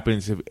 what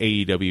happens if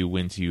AEW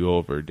wins you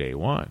over day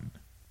one?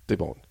 They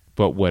won't.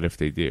 But what if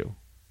they do?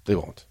 They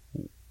won't.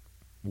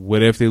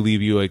 What if they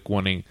leave you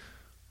wanting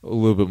a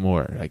little bit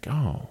more?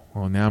 Now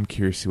I'm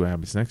curious to see what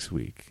happens next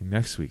week, and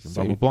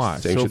blah, blah, blah.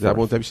 Same shit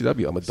happened with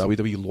WCW. I'm a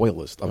WWE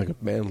loyalist. I'm a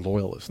man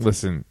loyalist.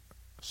 Listen.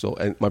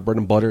 And my bread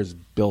and butter is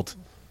built.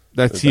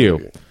 That's you.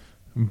 WWE.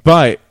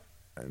 But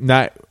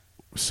not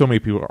so many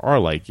people are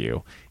like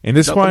you, and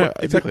this is why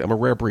exactly. I'm a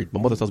rare breed.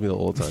 My mother tells me that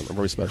all the time. I'm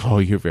very special. Oh,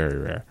 you're very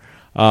rare.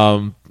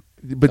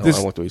 But I this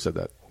don't like the way you said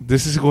that.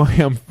 this is why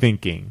I'm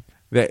thinking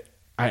that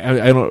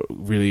I don't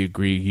really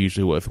agree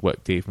usually with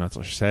what Dave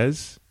Meltzer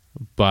says,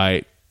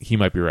 but he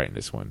might be right in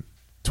this one.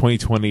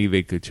 2020,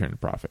 they could turn a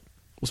profit.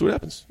 We'll see what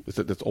happens.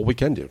 That's all we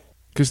can do.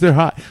 Because they're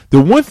hot.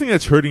 The one thing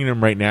that's hurting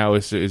them right now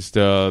is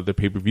the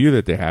pay-per-view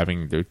that they're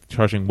having. They're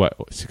charging, what,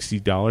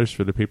 $60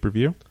 for the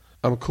pay-per-view?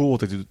 I'm cool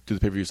to do the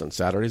pay-per-views on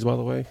Saturdays, by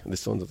the way. And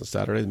this one's on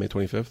Saturday, May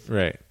 25th.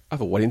 Right. I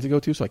have a wedding to go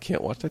to, so I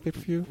can't watch that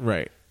pay-per-view.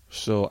 Right.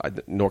 So,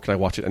 nor can I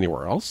watch it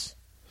anywhere else.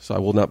 So I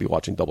will not be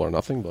watching Double or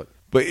Nothing.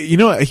 But you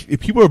know, if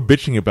people are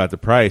bitching about the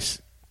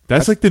price,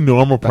 that's like the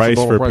normal price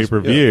for a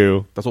pay-per-view.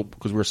 Yeah. That's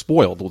because we're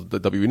spoiled with the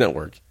WWE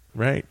Network.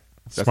 Right.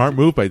 Smart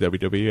move by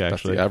WWE, actually.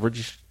 That's the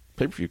average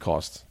pay-per-view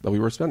cost that we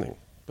were spending.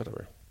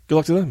 Whatever. Good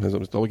luck to them.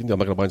 That's all we can do. I'm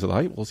not going to buy into the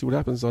hype. We'll see what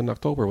happens in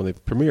October when they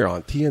premiere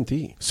on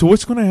TNT. So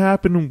what's going to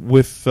happen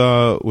with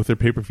their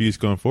pay-per-views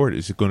going forward?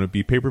 Is it going to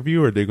be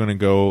pay-per-view, or are they going to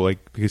go,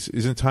 like, because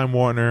isn't Time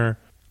Warner,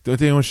 don't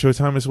they own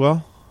Showtime as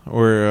well?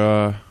 Or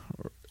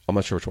I'm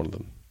not sure which one of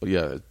them. But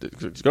yeah,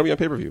 it's going to be on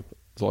pay-per-view.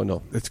 That's all I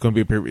know. It's going to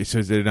be a pay-per-view.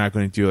 So they're not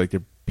going to do, like,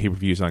 their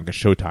pay-per-views on like a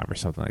Showtime or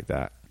something like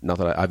that. Not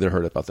that I've never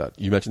heard about that.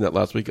 You mentioned that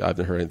last week. I've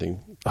never heard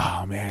anything.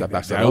 Oh, man.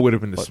 That would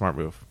have been the smart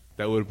move.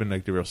 That would have been,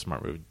 like, the real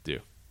smart move to do.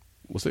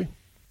 We'll see.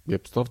 We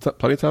have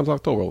plenty of times in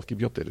October. We'll keep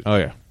you updated. Oh,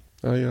 yeah.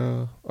 I don't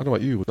know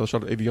about you. Another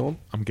shot at Avion?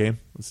 I'm game.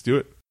 Let's do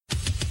it.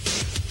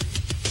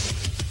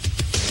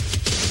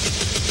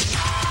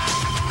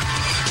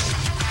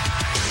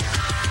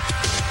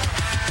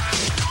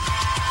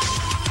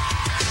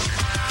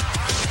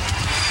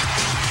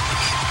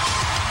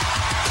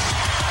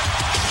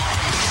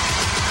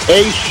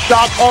 A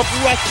Shot of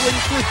Wrestling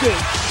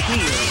presents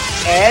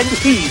Heel and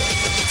Heel.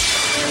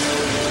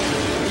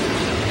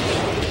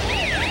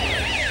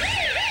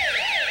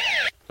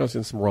 I was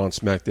in some Raw and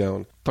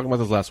SmackDown. Talking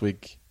about this last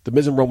week. The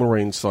Miz and Roman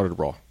Reigns started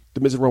Raw.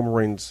 The Miz and Roman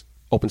Reigns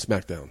opened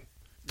SmackDown.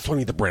 That's why I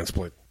need the brand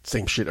split.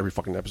 Same shit every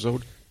fucking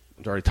episode.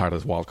 I'm already tired of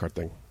this wild card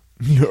thing.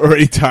 You're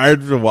already tired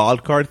of the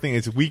wild card thing?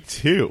 It's week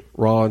 2.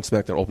 Raw and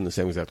SmackDown open the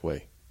same exact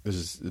way. This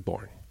is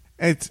boring.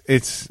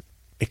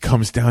 It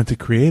comes down to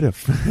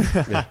creative.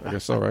 Yeah, I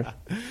guess so, right?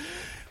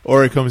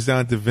 Or it comes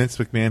down to Vince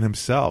McMahon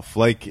himself.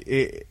 Like,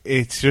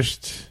 it's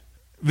just...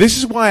 This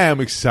is why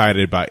I'm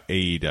excited about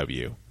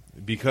AEW.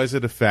 Because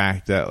of the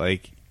fact that,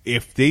 like,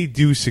 if they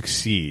do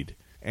succeed,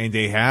 and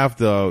they have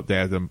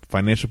the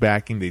financial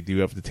backing, they do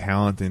have the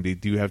talent, and they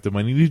do have the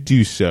money to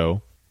do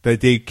so,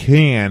 that they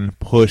can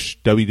push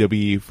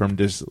WWE from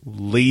this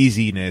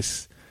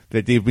laziness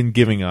that they've been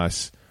giving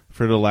us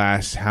for the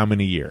last how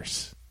many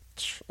years?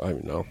 I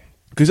don't know.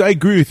 Because I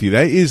agree with you.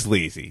 That is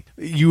lazy.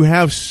 You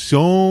have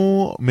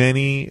so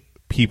many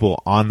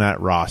people on that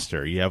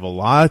roster. You have a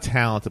lot of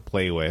talent to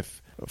play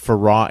with for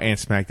Raw and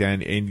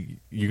SmackDown,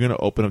 and you're going to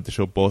open up the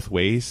show both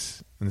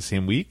ways in the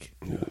same week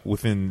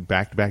within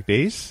back-to-back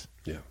days?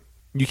 Yeah.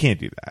 You can't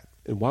do that.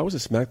 And why was the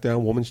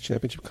SmackDown Women's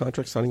Championship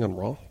contract signing on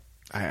Raw?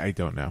 I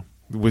don't know.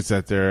 Was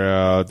that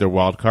their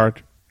wild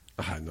card?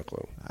 I have no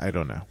clue. I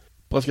don't know.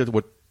 But let's get to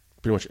what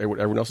pretty much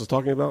everyone else is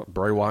talking about.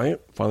 Bray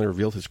Wyatt finally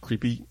revealed his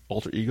creepy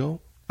alter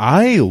ego.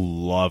 I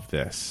love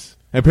this.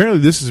 Apparently,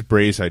 this is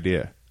Bray's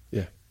idea.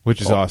 Yeah. Which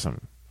is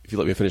awesome. If you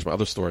let me finish my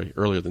other story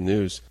earlier, the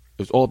news,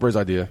 it was all Bray's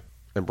idea,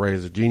 and Bray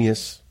is a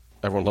genius.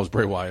 Everyone loves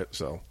Bray Wyatt,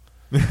 so.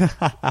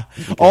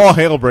 All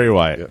hail Bray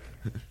Wyatt.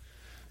 Yeah.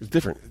 It's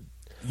different.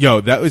 Yo,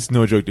 that was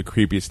no joke the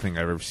creepiest thing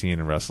I've ever seen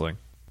in wrestling.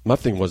 My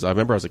thing was, I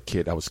remember as a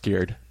kid, I was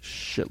scared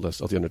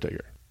shitless of The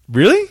Undertaker.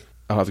 Really?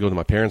 I had to go to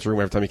my parents' room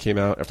every time he came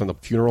out, every time the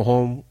funeral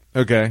home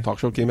Okay. talk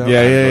show came out.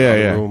 Yeah, I had to go to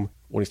the yeah. room.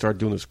 When he started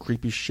doing this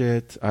creepy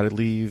shit, I had to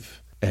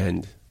leave.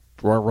 And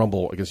Royal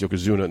Rumble against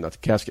Yokozuna in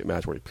that casket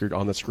match where he appeared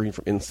on the screen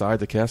from inside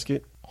the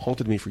casket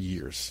haunted me for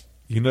years.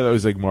 You know that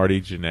was like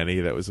Marty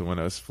Jannetty. That was the one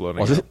I was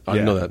floating. Was it? I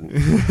didn't know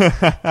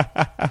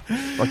that.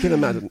 I can't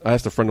imagine. I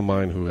asked a friend of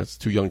mine who has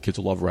 2 young kids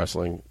who love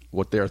wrestling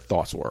what their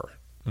thoughts were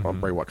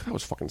on Bray Wyatt. That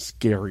was fucking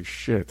scary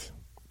shit.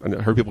 And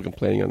I heard people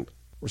complaining and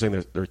were saying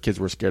that their kids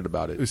were scared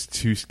about it. It was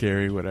too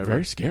scary, whatever.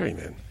 Very scary,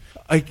 man.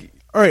 Like,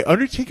 all right,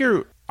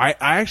 Undertaker, I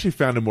actually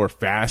found it more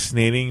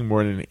fascinating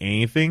more than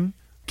anything.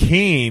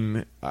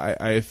 Kane,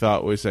 I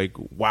thought was like,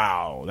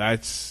 wow,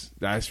 that's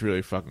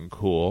really fucking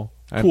cool.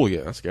 Cool,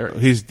 yeah, that's scary.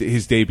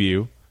 His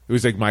debut, it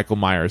was like Michael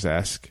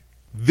Myers-esque.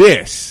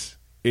 This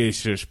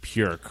is just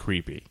pure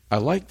creepy. I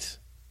liked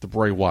the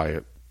Bray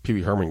Wyatt Pee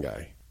Wee Herman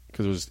guy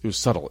because it was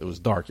subtle, it was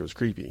dark, it was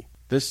creepy.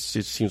 This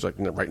just seems like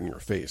right in your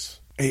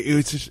face.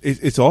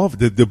 It's all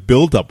the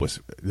build up was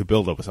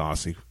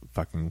honestly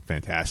fucking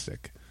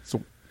fantastic.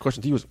 So,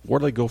 question to you is, where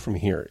do they go from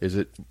here?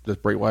 Does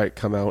Bray Wyatt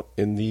come out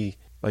in the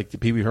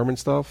Pee Wee Herman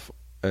stuff,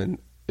 and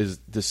is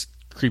this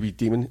creepy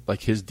demon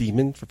like his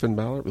demon for Finn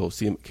Balor? We'll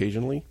see him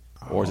occasionally,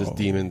 or is this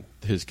demon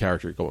his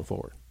character going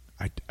forward?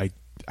 I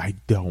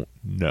don't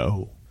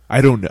know.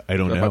 I don't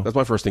know. That's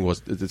my first thing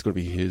was it's going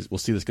to be his. We'll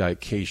see this guy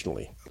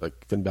occasionally,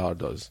 like Finn Balor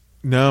does.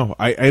 No,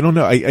 I don't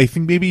know. I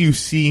think maybe you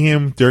see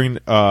him during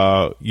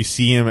you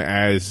see him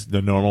as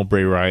the normal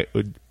Bray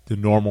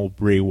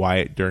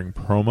Wyatt during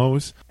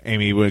promos, and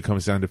maybe when it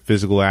comes down to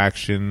physical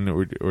action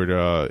or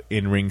the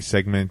in-ring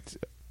segment,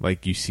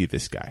 like you see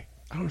this guy.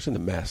 I don't understand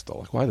the mask though.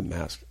 Like, why the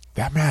mask?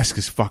 That mask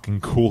is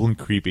fucking cool and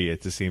creepy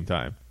at the same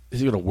time.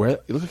 Is he gonna wear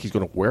it? It looks like he's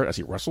gonna wear it as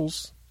he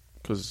wrestles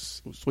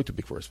because it's way too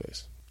big for his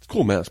face. It's a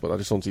cool mask, but I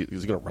just don't see.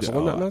 Is he gonna wrestle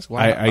in that mask?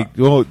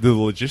 Well, the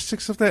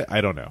logistics of that,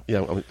 I don't know.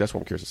 Yeah, I mean, that's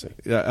what I'm curious to see.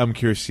 Yeah, I'm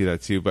curious to see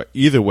that too. But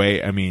either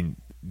way, I mean,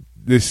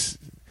 this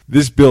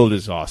build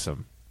is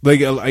awesome.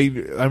 Like I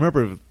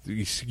remember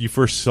you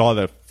first saw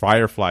the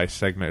Firefly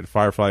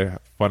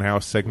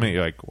Funhouse segment.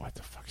 You're like, what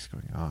the fuck is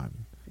going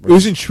on? It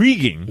was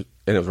intriguing,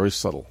 and it was very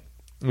subtle.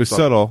 It was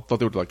subtle. Thought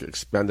they would like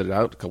expand it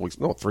out a couple weeks.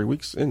 No, 3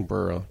 weeks in.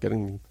 We're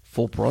getting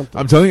full brunt.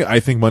 I'm telling you, I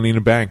think Money in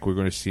the Bank, we're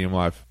going to see him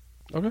live.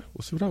 Okay,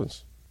 we'll see what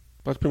happens.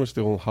 But that's pretty much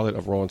the whole highlight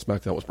of Raw and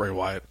SmackDown was Bray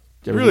Wyatt.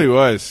 It really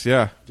was,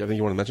 yeah. Do you have anything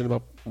you want to mention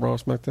about Raw and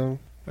SmackDown?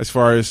 As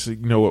far as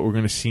what we're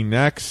going to see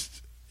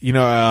next,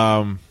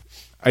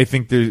 I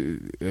think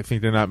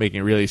they're not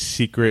making it really a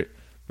secret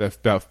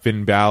about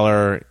Finn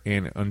Balor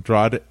and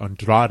Andrade.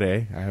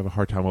 I have a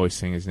hard time always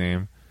saying his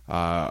name.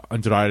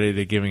 Andrade,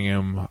 they're giving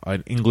him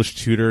an English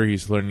tutor.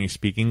 He's learning to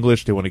speak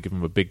English. They want to give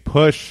him a big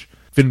push.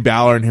 Finn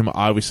Balor and him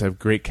obviously have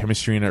great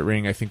chemistry in that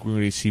ring. I think we're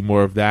going to see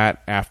more of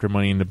that after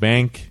Money in the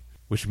Bank,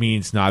 which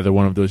means neither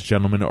one of those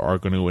gentlemen are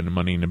going to win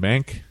Money in the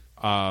Bank.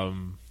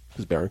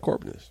 Because Baron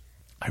Corbin is.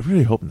 I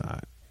really hope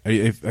not.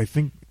 I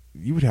think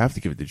you would have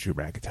to give it to Drew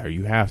McIntyre.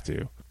 You have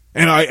to.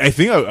 And I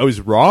think I was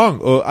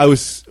wrong. I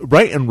was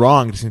right and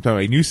wrong at the same time.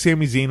 I knew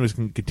Sami Zayn was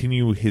going to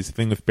continue his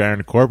thing with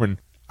Baron Corbin.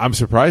 I'm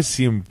surprised to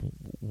see him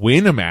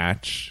win a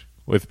match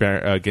with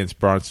against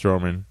Braun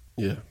Strowman.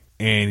 Yeah.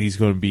 And he's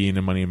going to be in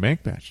a Money in the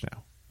Bank match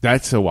now.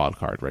 That's a wild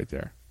card right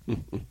there.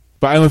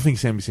 But I don't think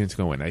Sami Zayn's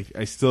going to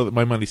win.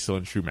 My money's still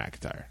in Drew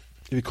McIntyre.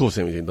 It'd be cool if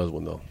Sami Zayn does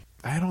win, though.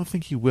 I don't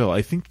think he will.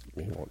 I think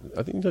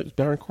it's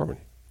Baron Corbin.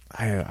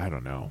 I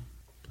don't know.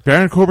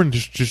 Baron Corbin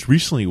just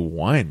recently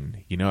won.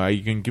 Are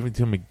you going to give it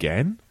to him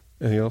again?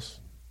 Anything else?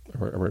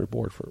 I'm already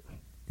bored for.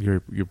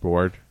 You're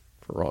bored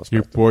for Raw.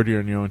 You're bored.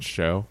 You're on your own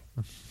show.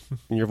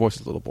 And your voice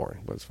is a little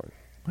boring, but it's fine.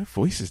 My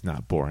voice is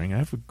not boring. I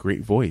have a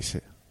great voice.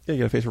 Yeah, you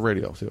got a face for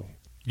radio too.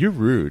 You're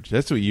rude.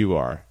 That's what you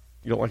are.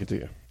 You don't like it, do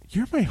you?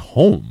 You're my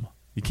home.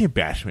 You can't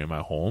bash me at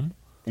my home.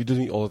 You do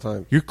me all the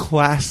time. You're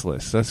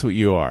classless. That's what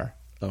you are.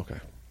 Okay.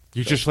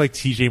 You're just like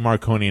T.J.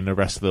 Marconi and the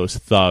rest of those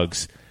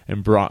thugs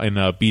in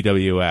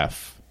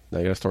BWF. Now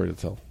you got a story to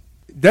tell.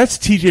 That's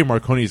T.J.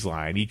 Marconi's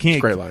line. You can't. It's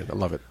a great line. I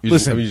love it.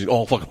 Listen, I'm using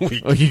all fucking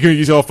week. You're going to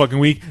use all fucking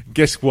week?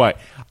 Guess what?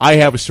 I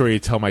have a story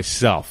to tell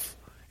myself.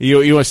 You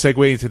want to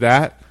segue into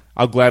that?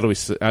 I'll gladly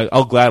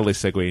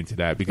segue into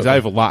that because I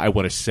have a lot I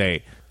want to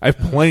say. I have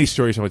plenty of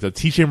stories I want to tell.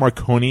 T.J.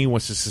 Marconi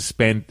wants to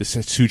suspend the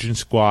Setsujin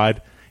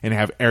squad and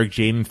have Eric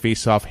Jaden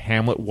face off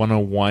Hamlet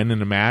 101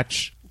 in a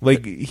match.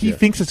 Like, he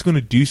thinks it's going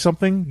to do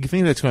something? You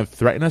think that's going to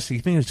threaten us? You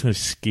think it's going to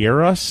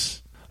scare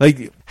us?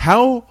 Like,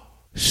 how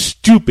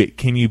stupid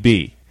can you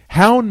be?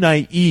 How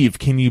naive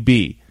can you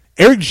be?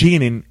 Eric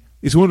Jaden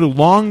is one of the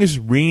longest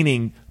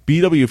reigning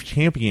BWF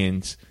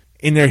champions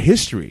in their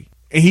history.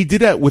 And he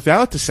did that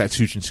without the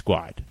Setsujin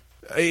squad.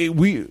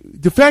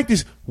 The fact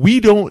is, we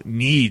don't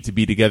need to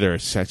be together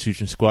as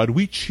Setsujin squad.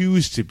 We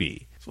choose to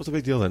be. So what's the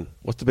big deal then?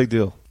 What's the big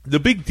deal? The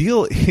big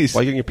deal is... Why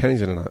are you getting your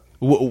pennies in or not?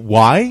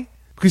 Why?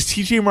 Because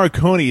T.J.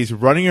 Marconi is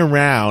running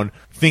around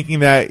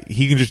thinking that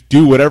he can just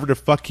do whatever the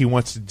fuck he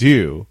wants to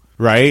do,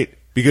 right?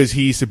 Because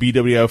he's the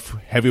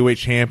BWF heavyweight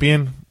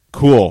champion.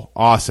 Cool.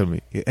 Awesome.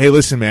 Hey,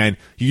 listen, man.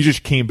 You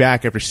just came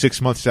back after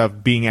 6 months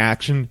of being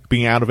out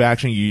of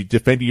action. You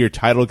defended your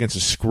title against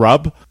a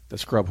scrub. The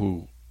scrub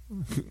who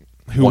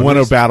won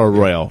a battle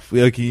royal.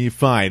 Like,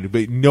 fine,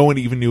 but no one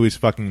even knew his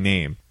fucking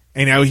name.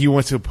 And now he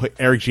wants to put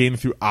Eric Jaden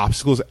through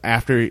obstacles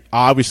after,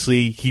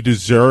 obviously, he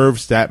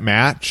deserves that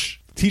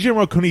match. TJ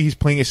Marconi, he's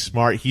playing it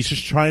smart. He's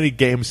just trying to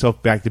get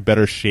himself back to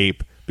better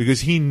shape because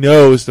he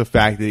knows the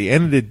fact that at the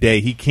end of the day,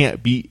 he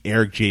can't beat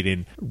Eric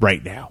Jaden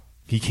right now.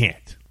 He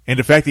can't. And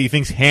the fact that he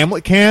thinks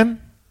Hamlet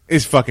can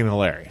is fucking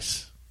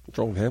hilarious. What's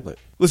wrong with Hamlet?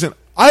 Listen,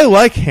 I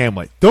like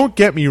Hamlet. Don't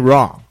get me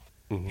wrong.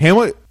 Mm-hmm.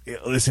 Hamlet,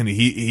 listen,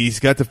 he's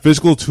got the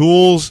physical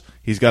tools.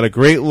 He's got a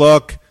great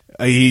look.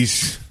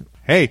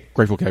 Hey.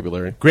 Great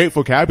vocabulary. Great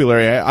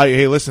vocabulary.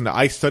 Hey, listen,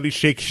 I studied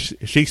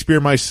Shakespeare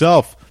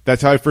myself.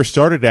 That's how I first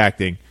started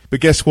acting. But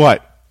guess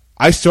what?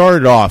 I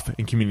started off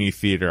in community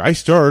theater. I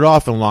started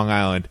off in Long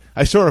Island.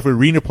 I started off with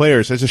Arena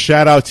Players. As a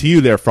shout out to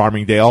you there,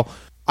 Farmingdale.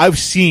 I've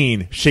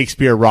seen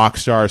Shakespeare rock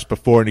stars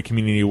before in the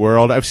community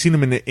world. I've seen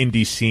them in the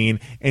indie scene,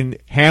 and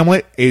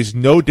Hamlet is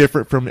no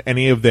different from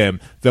any of them.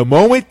 The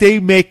moment they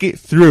make it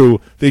through,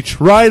 they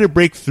try to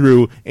break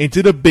through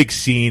into the big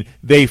scene,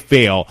 they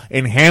fail.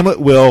 And Hamlet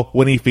will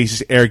when he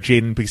faces Eric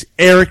Jaden, because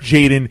Eric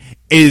Jaden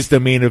is the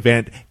main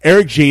event.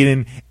 Eric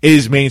Jaden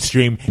is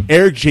mainstream.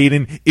 Eric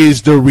Jaden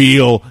is the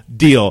real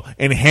deal.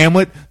 And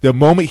Hamlet, the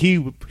moment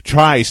he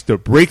tries to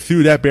break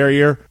through that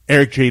barrier,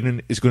 Eric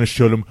Jaden is going to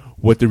show them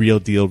what the real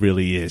deal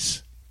really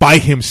is. By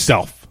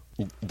himself.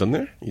 You done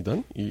there? You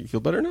done? You feel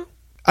better now?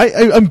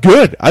 I'm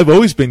good. I've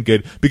always been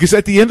good because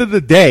at the end of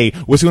the day,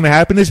 what's going to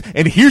happen is,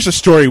 and here's a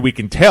story we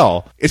can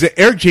tell, is that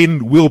Eric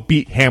Jaden will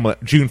beat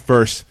Hamlet June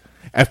 1st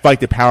at Fight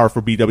the Power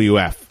for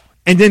BWF.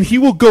 And then he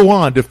will go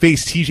on to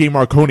face TJ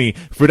Marconi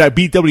for that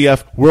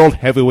BWF World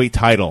Heavyweight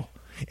title.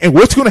 And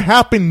what's going to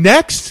happen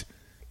next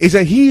is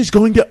that he is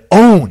going to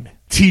own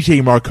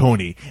TJ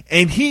Marconi.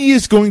 And he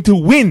is going to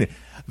win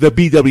the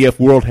BWF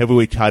World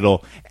Heavyweight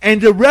title. And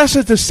the rest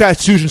of the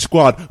Satsujan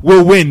squad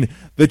will win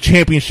the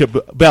championship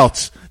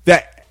belts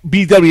that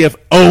BWF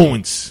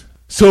owns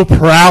so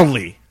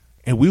proudly.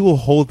 And we will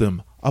hold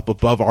them up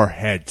above our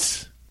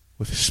heads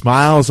with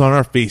smiles on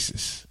our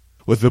faces,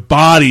 with the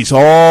bodies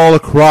all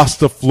across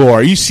the floor.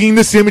 Are you seeing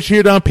this image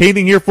here that I'm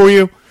painting here for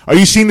you? Are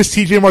you seeing this,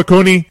 TJ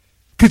Marconi?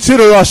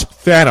 Consider us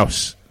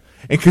Thanos,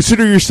 and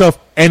consider yourself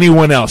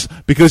anyone else,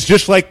 because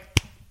just like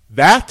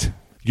that,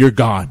 you're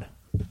gone.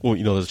 Well,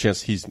 there's a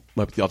chance he's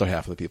might be the other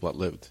half of the people that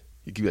lived.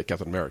 You could be like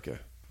Captain America.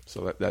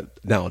 So that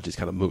analogy is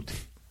kind of moot.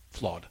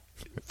 Flawed,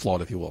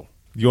 if you will.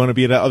 You want to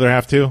be that other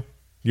half too?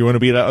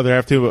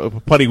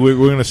 Putty, we're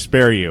going to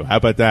spare you. How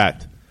about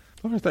that?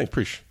 Okay, thanks.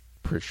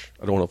 Preach.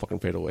 I don't want to fucking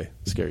fade away.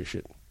 Scary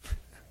shit.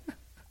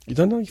 You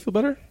done now? You feel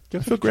better? I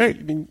feel great.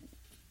 I mean,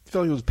 I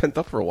feel like it was pent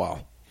up for a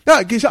while.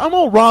 Yeah, because I'm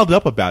all riled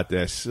up about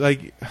this.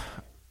 Like,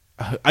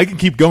 I can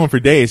keep going for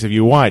days if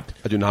you want.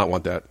 I do not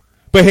want that.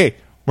 But hey,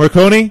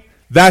 Marconi,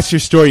 that's your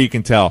story you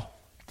can tell.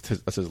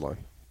 That's his line.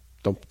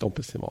 Don't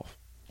piss him off.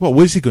 Well,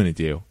 what is he going to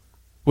do?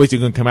 What, is he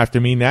going to come after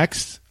me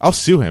next? I'll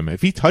sue him.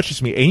 If he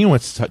touches me, anyone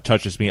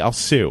touches me, I'll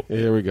sue.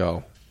 Here we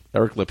go.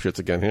 Eric Lipschitz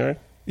again here.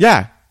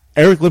 Yeah.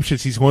 Eric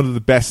Lipschitz, he's one of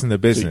the best in the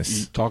business. So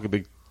you talk a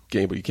big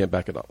game, but you can't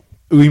back it up.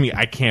 What do you mean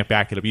I can't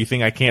back it up? You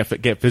think I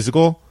can't get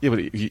physical? Yeah,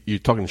 but you're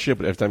talking shit,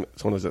 but every time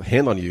someone has a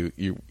hand on you,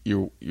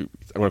 I'm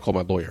going to call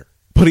my lawyer.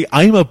 Buddy,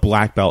 I'm a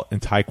black belt in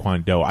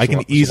Taekwondo. I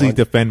can easily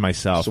defend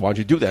myself. So why don't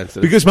you do that?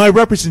 Because my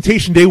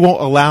representation, they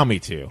won't allow me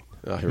to.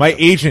 My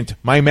agent,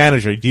 my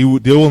manager, they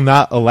will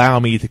not allow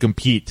me to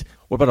compete.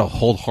 What about a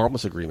hold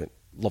harmless agreement?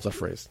 Love that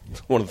phrase.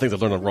 One of the things I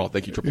learned on Raw.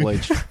 Thank you, Triple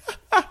H.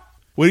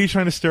 What are you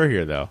trying to stir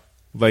here, though?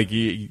 Like,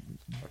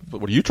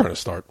 what are you trying to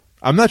start?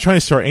 I'm not trying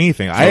to start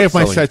anything. I have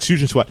my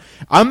Satsujan squad.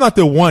 I'm not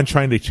the one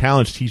trying to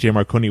challenge TJ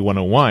Marconi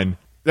 101.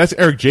 That's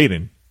Eric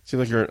Jaden.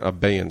 Seems like you're in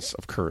abeyance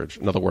of courage.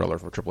 Another word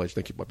alert for Triple H.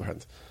 Thank you, my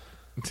friend.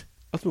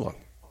 Let's move on.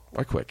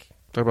 Right quick.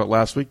 Talk about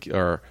last week,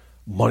 our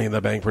Money in the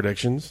Bank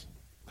predictions.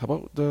 How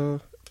about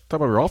talk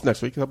about we're off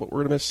next week. How about we're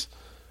going to miss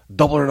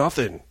Double or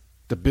Nothing?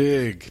 The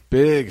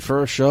big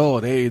first show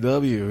on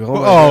AEW.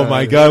 Oh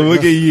my God, look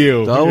at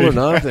you. Double or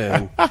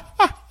Nothing.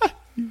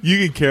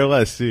 You can care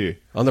less, see.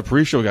 On the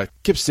pre-show, we got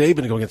Kip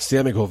Sabian going against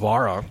Sammy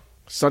Guevara,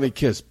 Sonny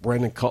Kiss,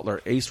 Brandon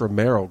Cutler, Ace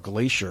Romero,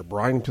 Glacier,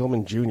 Brian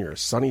Pillman Jr.,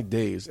 Sonny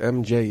Days,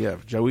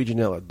 MJF, Joey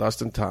Janela,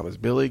 Dustin Thomas,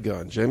 Billy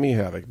Gunn, Jimmy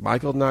Havoc,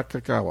 Michael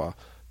Nakakawa,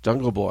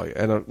 Jungle Boy,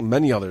 and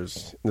many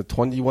others in the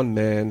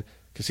 21-man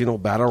Casino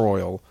Battle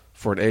Royal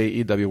for an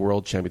AEW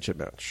World Championship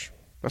match.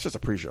 That's just a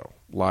pre-show,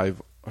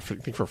 live, I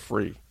think for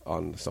free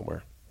on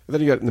somewhere. And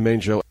then you got in the main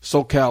show,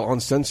 SoCal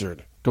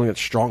Uncensored going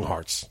against Strong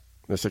Hearts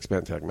in a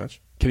 6-man tag match.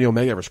 Kenny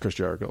Omega versus Chris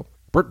Jericho.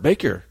 Britt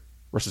Baker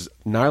versus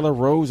Nyla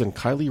Rose and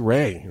Kylie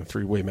Ray in a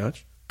 3-way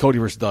match. Cody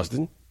versus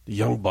Dustin. The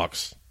Young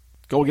Bucks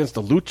go against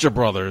the Lucha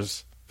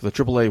Brothers for the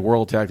AAA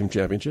World Tag Team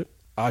Championship.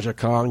 Aja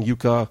Kong,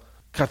 Yuka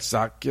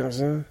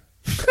Katsaki,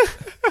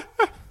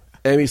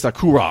 Emi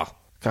Sakura,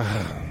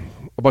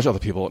 a bunch of other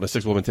people in a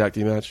 6-woman tag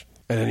team match.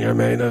 And then your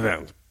main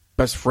event,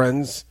 Best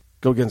Friends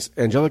go against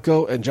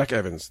Angelico and Jack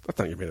Evans. That's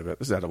not your main event.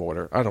 This is out of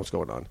order. I don't know what's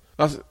going on.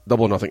 That's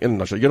Double or Nothing in a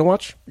nutshell. You gonna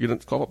watch? You gonna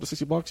call up the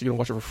 $60? You gonna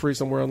watch it for free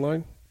somewhere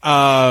online?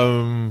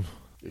 I'm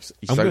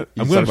gonna try to.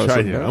 I'm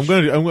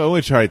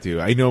gonna try to.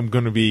 I know I'm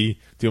gonna be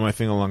doing my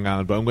thing on Long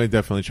Island, but I'm gonna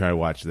definitely try to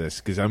watch this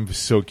because I'm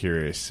so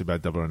curious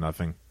about Double or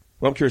Nothing.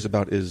 What I'm curious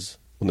about is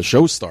when the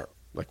shows start,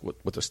 like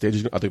what the stage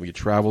is. I think we're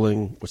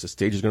traveling. What's the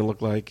stage is gonna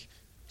look like?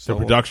 The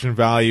production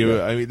value.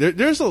 Yeah. I mean,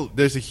 there's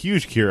a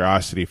huge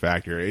curiosity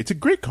factor. It's a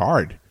great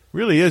card.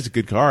 Really is a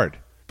good card.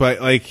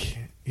 But like,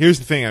 here's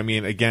the thing. I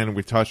mean, again,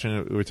 we're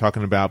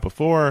talking about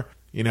before.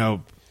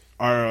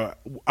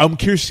 I'm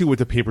curious to see what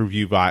the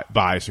pay-per-view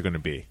buys are going to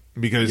be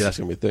because that's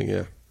going to be a thing.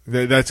 Yeah,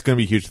 that's going to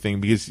be a huge thing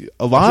because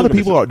a lot of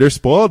people they're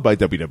spoiled by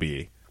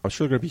WWE. I'm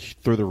sure they're going to be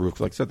through the roof.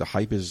 Like I said, the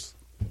hype is.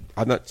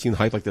 I've not seen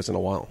hype like this in a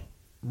while.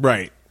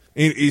 Right?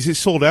 Is it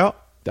sold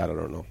out? That I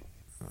don't know.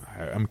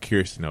 I'm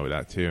curious to know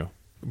that too.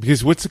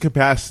 Because what's the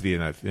capacity in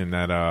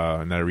that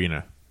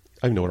arena?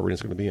 I don't know what arena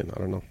it's going to be in. I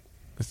don't know.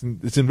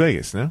 It's in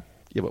Vegas, no?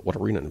 Yeah, but what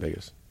arena in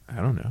Vegas? I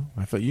don't know.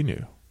 I thought you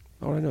knew.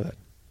 How would I know that?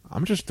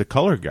 I'm just the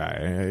color guy,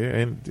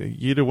 and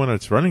you're the one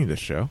that's running this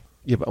show.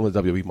 Yeah, but I'm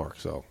the WWE mark,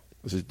 so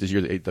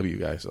you're the AW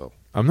guy, so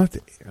I'm not.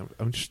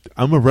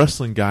 I'm a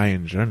wrestling guy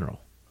in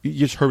general. You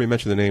just heard me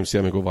mention the name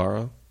Sammy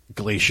Guevara,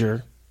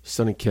 Glacier,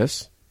 Sonny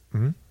Kiss.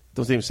 Mm-hmm.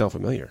 Those names sound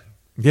familiar.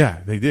 Yeah,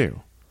 they do.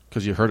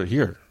 Because you heard it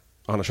here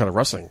on A Shot of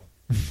Wrestling.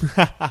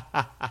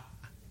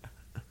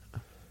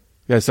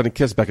 Yeah, Sonny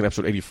Kiss back in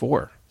episode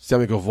 84.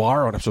 Sammy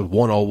Guevara on episode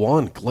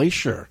 101.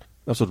 Glacier,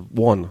 episode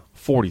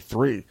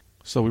 143.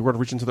 So we want to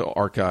reach into the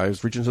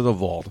archives, reach into the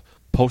vault,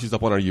 post these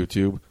up on our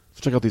YouTube.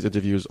 So check out these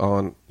interviews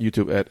on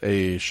YouTube at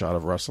A Shot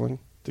of Wrestling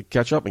to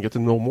catch up and get to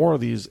know more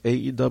of these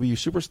AEW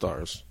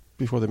superstars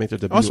before they make their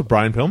debut. Also,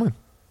 Brian Pillman.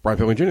 Brian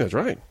Pillman Jr., that's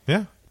right.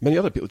 Yeah. Many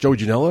other people. Joey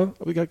Janela,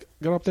 we got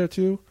up there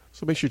too.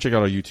 So make sure you check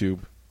out our YouTube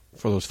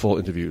for those full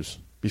interviews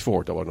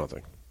before Double or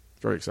Nothing.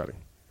 Very exciting.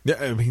 Yeah,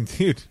 I mean,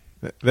 dude,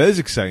 that is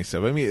exciting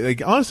stuff. I mean,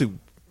 like, honestly,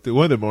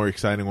 one of the more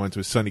exciting ones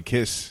was Sonny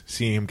Kiss,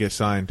 seeing him get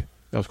signed.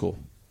 That was cool.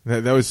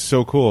 That was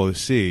so cool to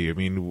see. I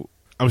mean,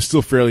 I'm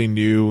still fairly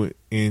new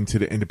into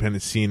the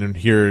independent scene and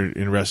here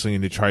in wrestling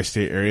in the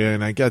tri-state area,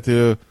 and I got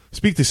to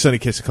speak to Sonny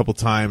Kiss a couple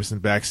times in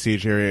the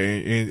backstage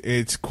area, and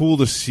it's cool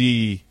to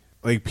see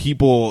like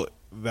people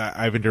that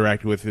I've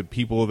interacted with, the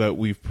people that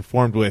we've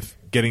performed with,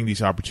 getting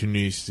these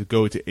opportunities to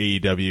go to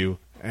AEW,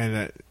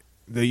 and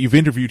that you've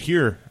interviewed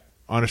here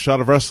on A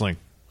Shot of Wrestling.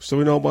 So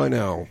we know by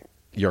now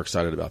you're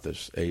excited about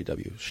this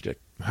AEW shtick.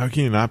 How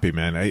can you not be,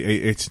 man?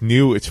 It's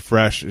new, it's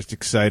fresh, it's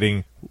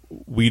exciting.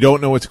 We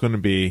don't know what's going to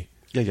be.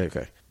 Yeah,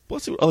 okay. But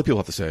let's see what other people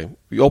have to say.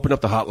 We opened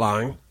up the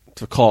hotline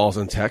to calls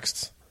and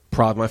texts.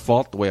 Probably my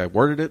fault, the way I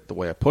worded it, the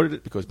way I put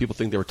it, because people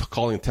think they were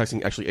calling and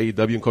texting actually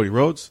AEW and Cody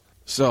Rhodes.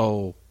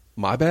 So,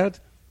 my bad.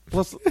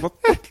 Let's read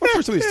some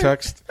of these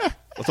texts.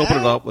 Let's open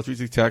it up. Let's read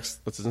these texts.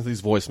 Let's listen to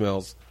these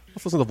voicemails.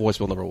 Let's listen to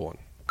voicemail number 1.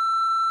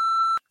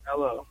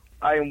 Hello,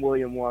 I am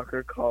William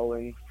Walker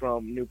calling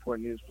from Newport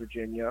News,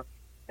 Virginia,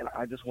 and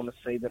I just want to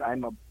say that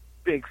I'm a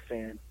big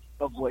fan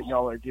of what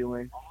y'all are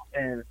doing,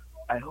 and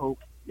I hope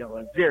y'all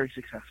are very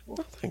successful.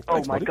 Thanks,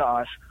 my buddy.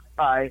 gosh,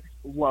 I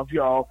love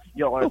y'all.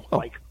 Y'all are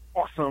like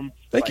awesome.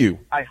 Thank Like, you.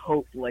 I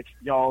hope like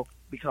y'all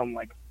become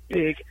like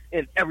big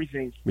in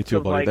everything. Me too,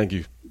 So, buddy. like, Thank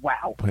you.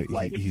 Wow. But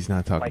like, he's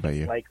not talking about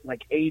you.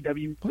 Like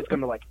AEW is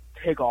gonna like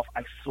take off.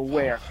 I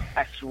swear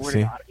See?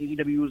 to God,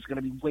 AEW is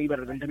gonna be way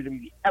better than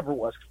WWE ever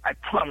was. I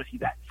promise you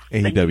that.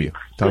 Thank AEW. you.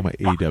 Talking about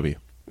AEW.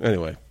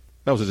 Anyway,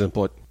 that was his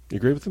input. You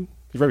agree with him?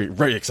 He's very,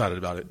 very excited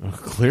about it. Well,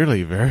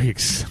 clearly very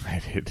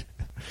excited.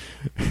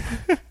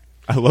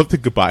 I love the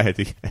goodbye at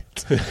the end.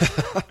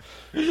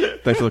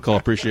 Thanks for the call.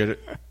 Appreciate it.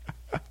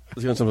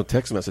 Let's get on some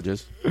text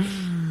messages.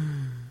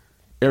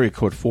 Area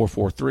code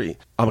 443.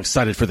 I'm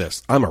excited for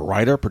this. I'm a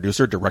writer,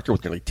 producer, director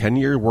with nearly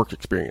 10-year work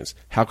experience.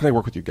 How can I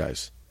work with you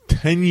guys?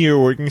 10-year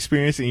working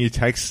experience and you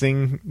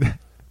texting.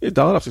 Yeah,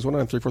 dial it up,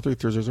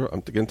 619-343-300.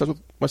 I'm to get in touch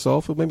with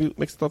myself. We'll maybe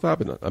make stuff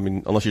happen. I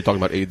mean, unless you're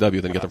talking about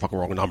AEW, then you get the fucking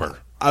wrong number.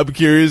 I'm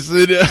curious.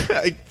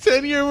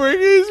 10-year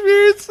working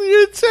experience and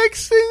you're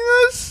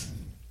texting us?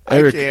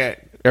 I can't.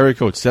 Area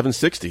code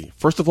 760.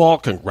 First of all,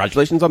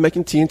 congratulations on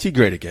making TNT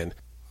great again.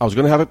 I was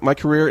going to have my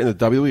career in the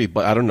WWE,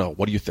 but I don't know.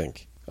 What do you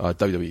think?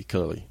 WWE,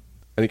 clearly.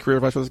 Any career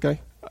advice for this guy?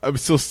 I'm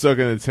still stuck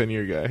on the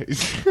 10-year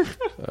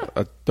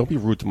guys. Don't be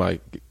rude to my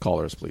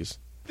callers, please.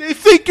 They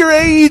think you're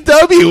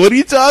AEW. What are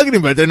you talking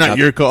about? They're not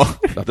your call.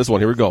 Not this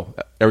one. Here we go.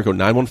 Area code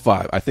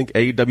 915. I think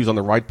AEW is on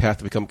the right path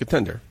to become a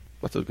contender.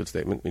 That's a good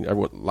statement. I mean, a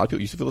lot of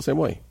people used to feel the same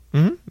way.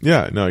 Mm-hmm.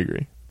 Yeah, no, I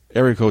agree.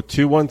 Area code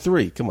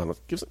 213. Come on,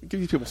 let's give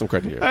these people some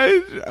credit here.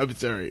 I'm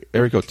sorry.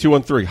 Area code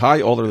 213.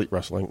 Hi, All Elite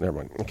Wrestling. Never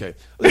mind. Okay.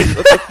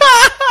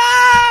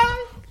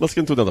 Let's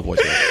get into another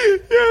voicemail.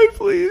 Yeah,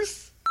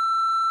 please.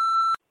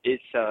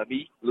 It's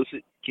me,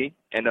 Lucid King,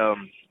 and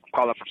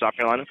calling from South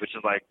Carolina, which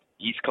is like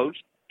East Coast.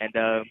 And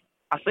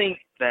I think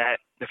that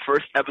the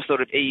first episode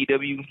of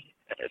AEW,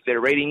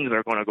 their ratings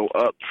are going to go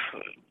up,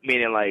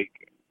 meaning like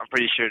I'm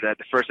pretty sure that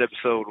the first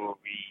episode will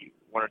be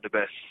one of the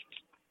best.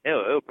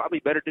 It'll probably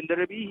be better than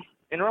WWE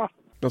and Raw.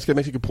 That's going to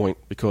make a good point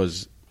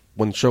because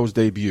when shows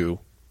debut,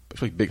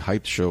 especially big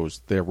hyped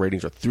shows, their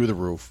ratings are through the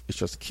roof. It's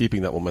just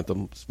keeping that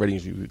momentum.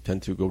 Ratings usually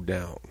tend to go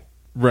down.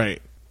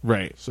 Right.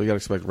 So you got to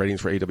expect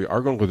ratings for AEW are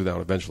going to go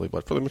down eventually,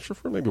 but for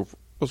maybe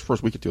those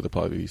first week or two, they'll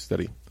probably be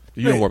steady.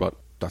 You know more about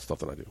that stuff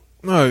than I do.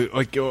 No,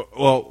 like,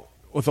 well,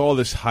 with all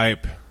this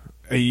hype,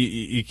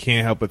 you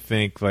can't help but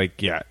think, like,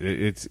 yeah,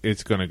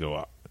 it's going to go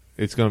up.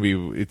 It's definitely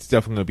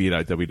going to be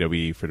at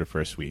WWE for the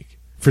first week.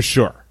 For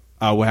sure.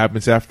 What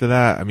happens after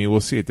that? I mean,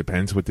 we'll see. It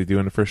depends what they do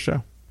in the first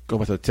show. Go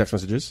back to the text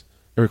messages.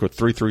 Area code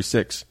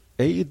 336.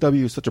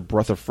 AEW is such a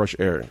breath of fresh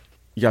air.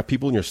 You got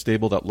people in your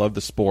stable that love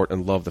the sport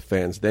and love the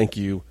fans. Thank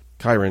you,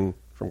 Kyron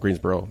from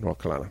Greensboro, North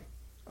Carolina.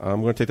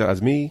 I'm going to take that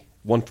as me,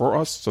 one for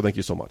us, so thank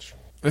you so much.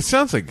 It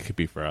sounds like it could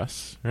be for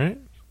us, right?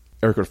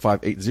 Area code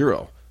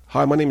 580.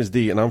 Hi, my name is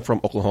D, and I'm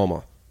from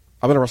Oklahoma.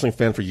 I've been a wrestling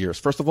fan for years.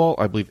 First of all,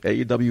 I believe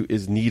AEW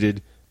is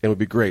needed and would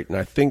be great, and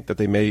I think that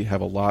they may have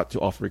a lot to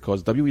offer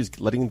because WWE is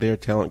letting their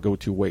talent go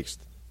to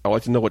waste. I'd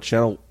like to know what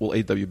channel will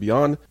AEW be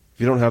on. If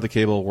you don't have the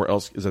cable, where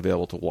else is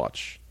available to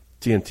watch?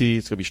 TNT,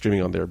 it's going to be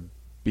streaming on their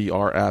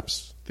BR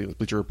apps, the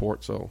Bleacher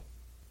Report. So,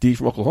 D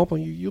from Oklahoma,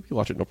 you'll be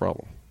watching no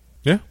problem.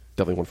 Yeah.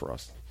 Definitely one for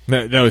us.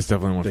 That was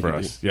definitely one Thank for you,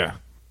 us. D. Yeah.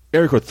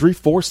 Area code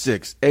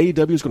 346.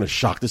 AEW is going to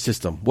shock the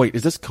system. Wait,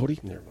 is this Cody?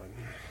 Never mind.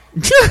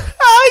 Did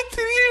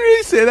you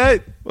really say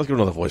that? Let's give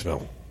another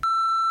voicemail.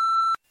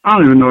 I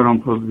don't even know what I'm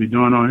supposed to be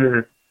doing on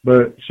here,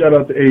 but shout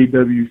out to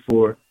AEW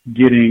for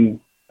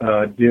getting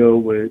a deal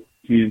with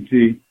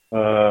TNT.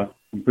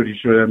 I'm pretty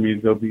sure that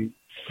means they'll be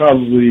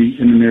probably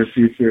in the near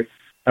future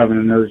having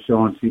another show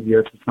on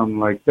CBS or something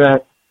like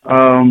that.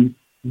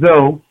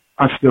 Though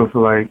I still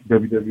feel like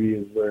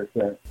WWE is where it's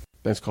at.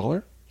 Thanks,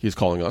 caller. He's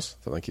calling us,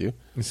 so thank you.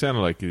 It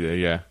sounded like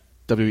yeah.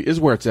 WWE is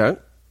where it's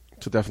at,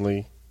 so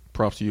definitely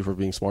props to you for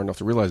being smart enough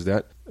to realize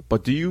that.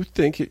 But do you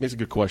think, it makes a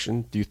good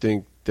question, do you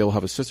think they'll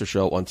have a sister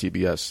show on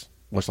TBS,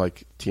 much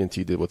like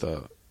TNT did with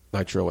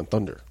Nitro and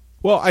Thunder?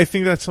 Well, I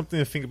think that's something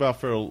to think about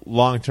for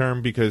long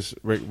term because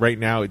right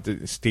now it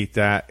didn't state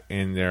that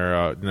in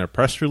their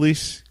press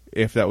release.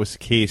 If that was the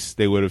case,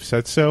 they would have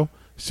said so.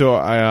 So,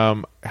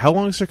 how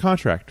long is their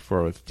contract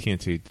for with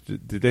TNT?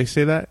 Did they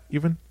say that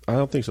even? I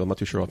don't think so. I'm not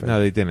too sure. No,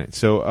 they didn't.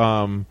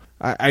 So,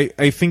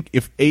 I think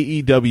if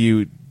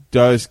AEW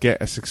does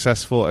get as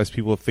successful as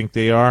people think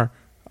they are,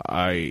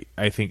 I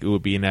think it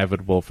would be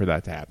inevitable for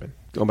that to happen.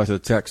 Going back to the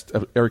text,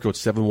 area code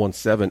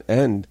 717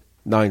 and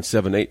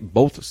 978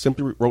 both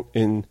simply wrote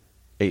in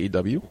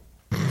AEW.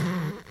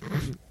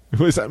 What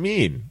does that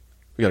mean?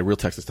 We got a real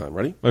text this time.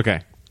 Ready?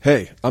 Okay.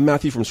 Hey, I'm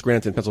Matthew from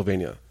Scranton,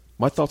 Pennsylvania.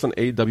 My thoughts on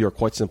AEW are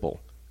quite simple.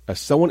 As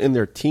someone in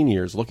their teen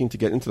years looking to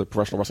get into the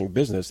professional wrestling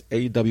business,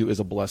 AEW is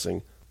a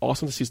blessing.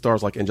 Awesome to see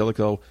stars like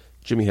Angelico,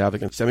 Jimmy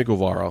Havoc, and Sammy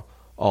Guevara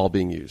all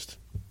being used.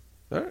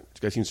 All right. This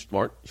guy seems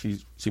smart.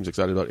 He seems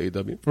excited about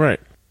AEW. Right.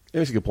 It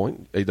makes a good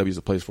point. AEW is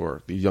a place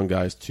for these young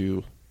guys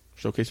to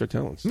showcase their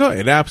talents. No,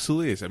 it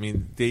absolutely is. I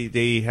mean,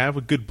 they have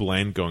a good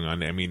blend going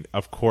on. I mean,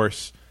 of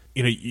course,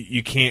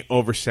 you can't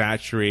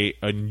oversaturate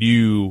a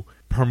new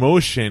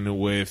promotion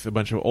with a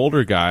bunch of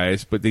older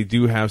guys, but they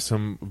do have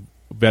some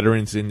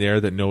veterans in there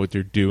that know what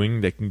they're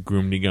doing, that can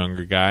groom the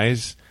younger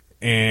guys.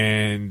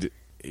 And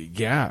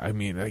yeah, I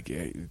mean, like,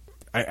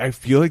 I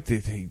feel like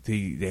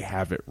they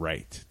have it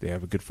right. They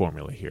have a good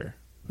formula here.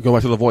 Going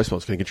back to the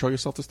voicemails, can you control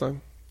yourself this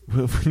time?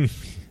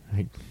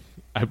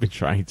 I've been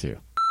trying to.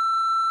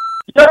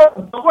 Yo,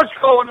 what's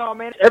going on,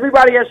 man?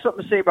 Everybody has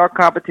something to say about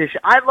competition.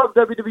 I love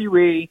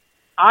WWE.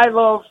 I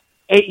love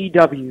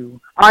AEW.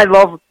 I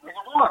love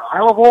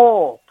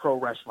all pro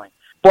wrestling.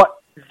 But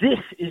this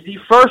is the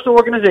first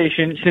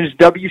organization since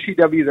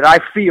WCW that I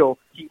feel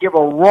can give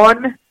a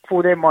run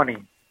for their money.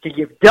 Can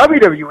give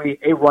WWE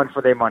a run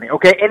for their money,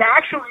 okay? And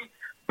actually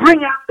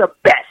bring out the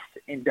best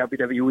in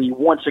WWE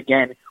once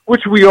again,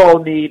 which we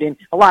all need and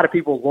a lot of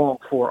people long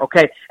for,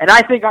 okay? And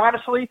I think,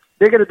 honestly,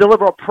 they're going to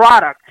deliver a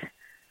product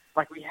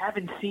like we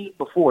haven't seen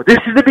before. This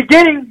is the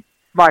beginning,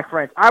 my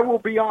friends. I will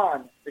be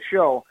on the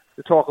show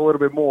to talk a little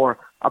bit more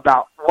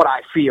about what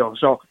I feel.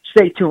 So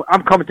stay tuned.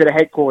 I'm coming to the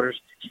headquarters.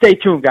 Stay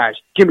tuned, guys.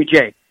 Jimmy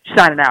J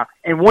signing out.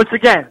 And once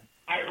again,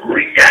 I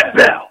ring that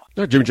bell.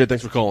 Yeah, Jimmy J,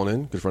 thanks for calling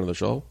in. Good friend of the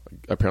show.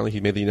 Apparently he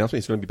made the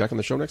announcement he's going to be back on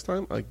the show next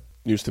time. Like,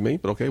 news to me,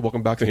 but okay.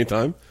 Welcome back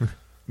anytime.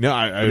 No,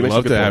 I'd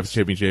love to have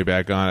Jimmy J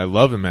back on. I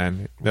love him,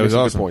 man. That was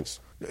awesome. Good points.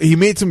 He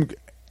made some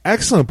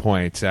excellent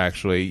points,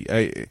 actually.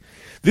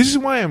 This is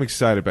why I'm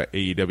excited about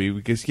AEW,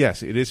 because,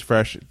 yes, it is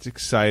fresh. It's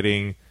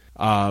exciting.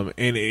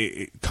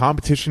 And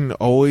competition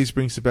always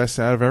brings the best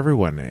out of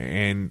everyone.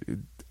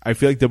 And I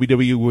feel like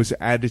WWE was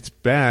at its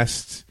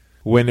best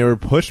when they were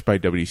pushed by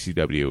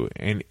WCW.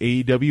 And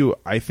AEW,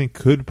 I think,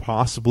 could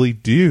possibly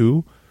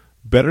do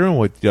better than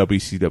what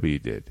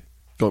WCW did.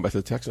 Going back to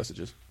the text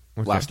messages.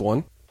 Okay. Last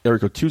one. Area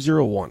code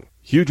 201.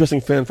 Huge wrestling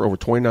fan for over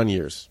 29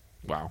 years.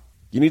 Wow.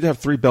 You need to have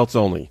 3 belts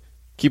only.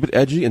 Keep it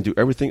edgy and do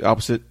everything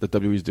opposite that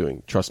WWE is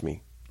doing. Trust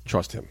me.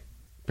 Trust him.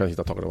 Apparently he's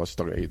not talking to us. He's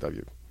talking to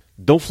AEW.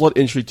 Don't flood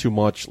industry too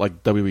much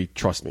like WWE.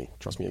 Trust me.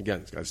 Trust me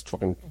again. This guy's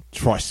fucking...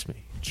 Trust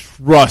me.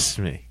 Trust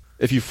me.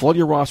 If you flood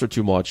your roster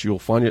too much, you will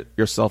find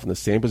yourself in the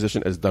same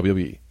position as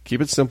WWE.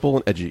 Keep it simple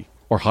and edgy.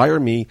 Or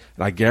hire me,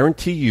 and I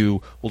guarantee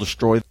you will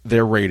destroy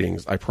their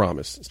ratings. I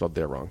promise. It's spelled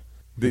there wrong.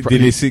 Did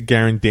he say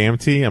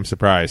guarantee? I'm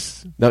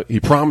surprised. No, he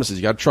promises.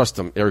 You got to trust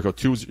him. Area code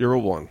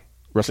 201.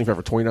 Wrestling fan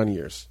for 29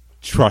 years.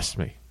 Trust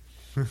me.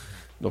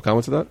 No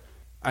comment to that?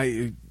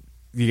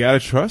 You got to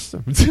trust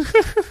him.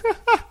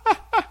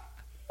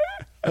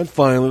 And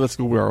finally, let's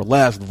go with our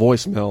last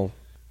voicemail.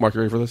 Mark,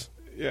 you ready for this?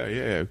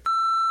 Yeah.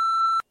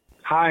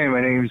 Hi,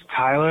 my name is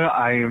Tyler.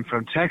 I am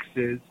from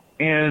Texas.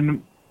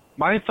 And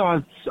my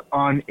thoughts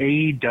on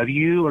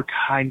AEW are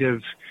kind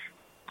of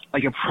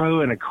like a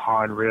pro and a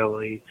con,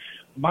 really.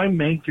 My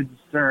main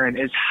concern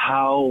is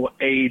how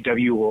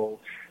AEW will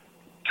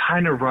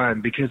kind of run,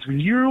 because when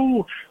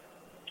you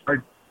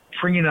are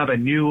bringing up a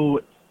new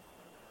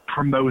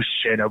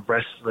promotion of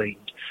wrestling,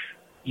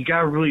 you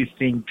gotta really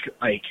think,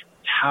 like,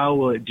 how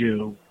will it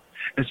do,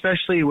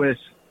 especially with,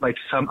 like,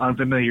 some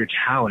unfamiliar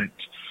talent,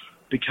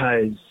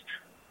 because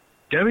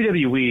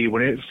WWE,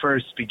 when it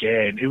first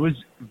began, it was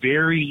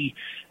very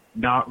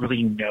not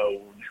really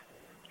known,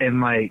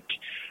 and, like,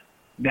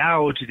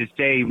 now to this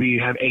day, we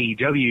have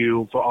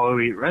AEW for All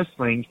Elite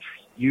Wrestling.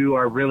 You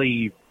are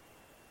really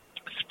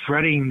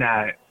spreading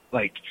that,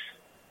 like,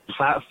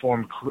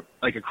 platform,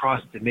 like,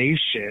 across the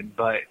nation.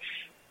 But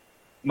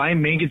my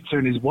main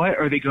concern is, what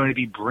are they going to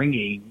be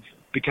bringing?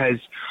 Because,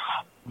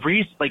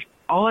 like,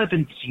 all I've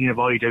been seeing of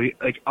All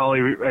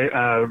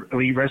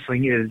Elite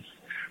Wrestling is,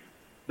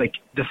 like,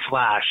 the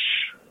Flash.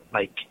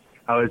 Like,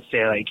 I would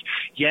say, like,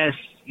 yes,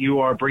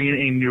 you are bringing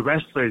in new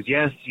wrestlers.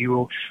 Yes,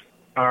 you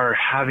are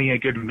having a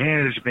good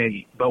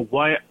management, but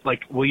what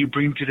will you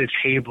bring to the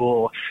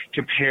table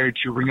compared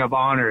to Ring of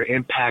Honor,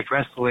 Impact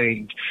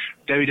Wrestling,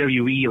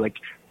 WWE? Like,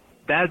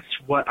 that's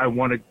what I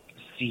want to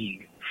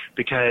see.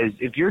 Because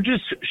if you're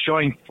just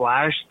showing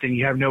flash, then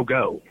you have no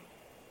go.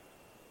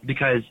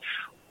 Because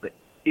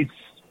it's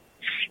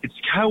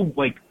kind of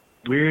like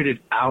weirded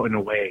out in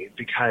a way,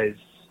 because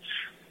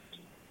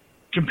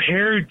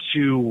compared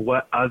to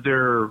what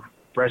other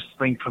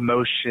wrestling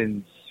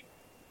promotions,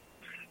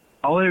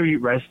 All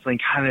Elite Wrestling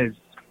kind of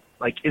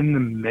like in the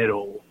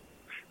middle.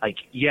 Like,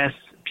 yes,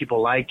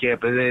 people like it,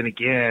 but then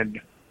again,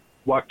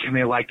 what can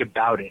they like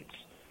about it?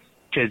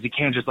 Because you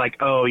can't just like,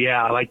 oh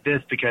yeah, I like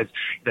this because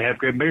they have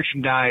great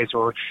merchandise,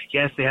 or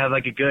yes, they have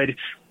like a good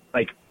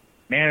like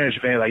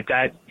management, like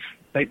that.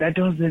 Like that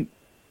doesn't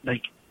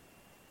like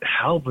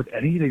help with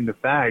anything. The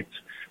fact.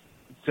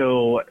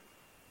 So,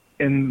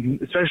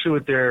 and especially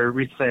with their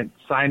recent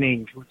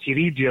signing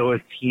TV deal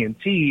with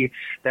TNT,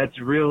 that's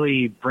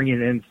really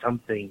bringing in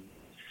something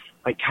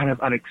like kind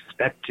of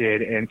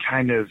unexpected and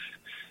kind of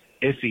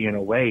iffy in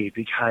a way,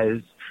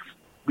 because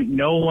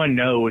no one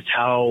knows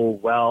how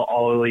well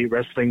All Elite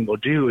Wrestling will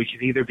do. It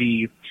could either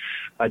be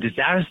a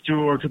disaster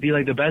or it could be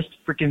like the best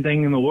freaking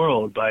thing in the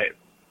world. But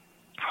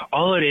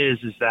all it is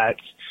that,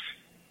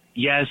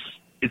 yes,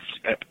 it's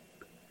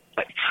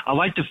I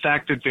like the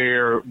fact that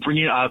they're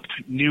bringing up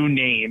new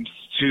names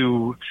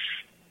to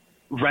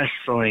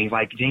wrestling,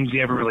 like names you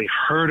haven't really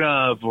heard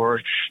of,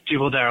 or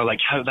people that are like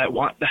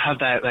want to have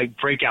that like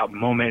breakout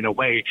moment in a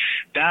way.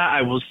 That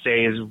I will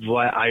say is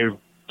what I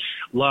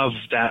love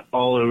that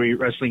All Elite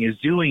Wrestling is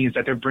doing, is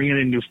that they're bringing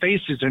in new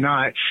faces. They're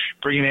not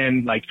bringing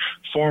in like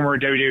former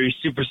WWE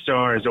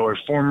superstars or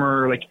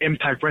former like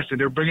Impact Wrestling.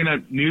 They're bringing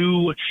up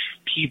new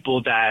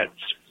people that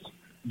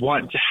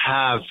want to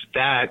have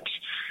that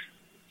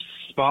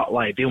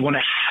spotlight. They want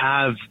to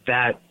have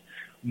that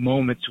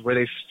moment where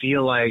they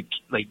feel like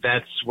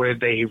that's where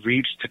they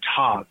reach the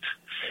top,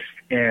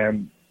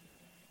 and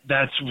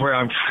that's where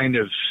I'm kind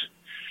of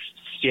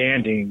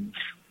standing.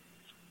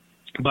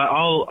 But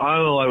all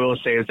I will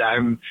say is that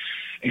I'm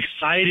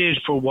excited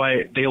for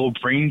what they will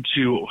bring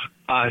to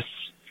us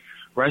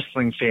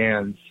wrestling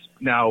fans.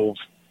 Now,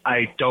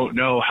 I don't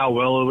know how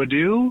well it would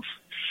do.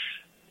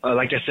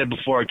 Like I said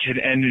before, it could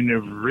end in a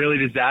really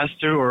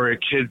disaster, or it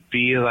could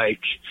be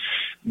like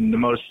the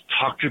most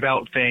talked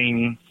about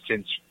thing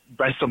since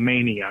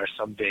WrestleMania or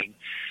something.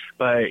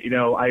 But,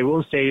 I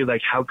will say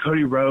like how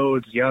Cody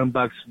Rhodes, Young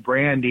Bucks,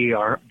 Brandy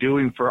are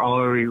doing for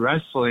All Elite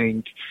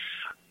Wrestling,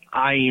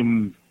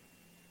 I'm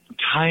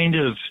kind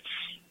of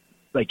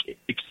like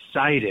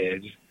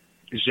excited.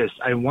 It's just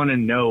I want to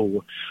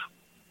know,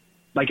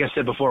 like I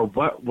said before,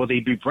 what will they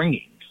be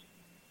bringing?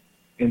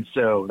 And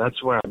so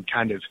that's where I'm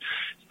kind of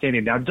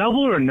standing now.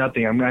 Double or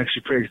Nothing, I'm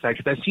actually pretty excited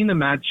because I've seen the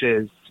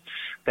matches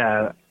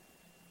that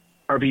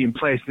are being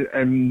placed,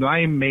 and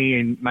my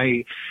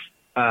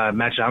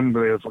match I'm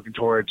really looking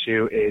forward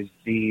to is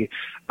the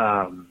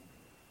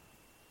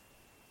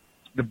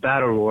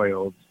Battle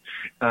Royal.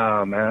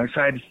 And I'm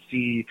excited to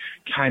see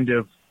kind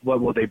of what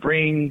will they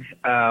bring.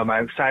 I'm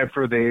excited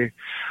for the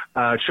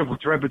triple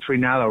threat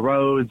between Nyla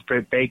Rose,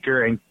 Britt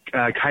Baker, and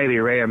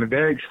Kylie Ray. I'm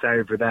very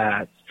excited for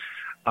that.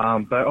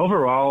 But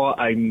overall,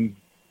 I'm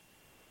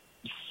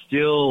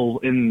still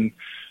in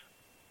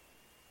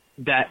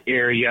that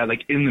area,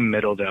 like in the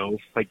middle though,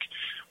 like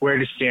where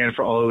to stand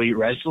for All Elite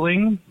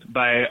Wrestling.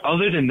 But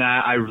other than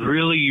that, I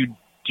really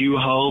do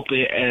hope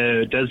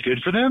it does good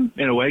for them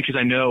in a way, because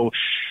I know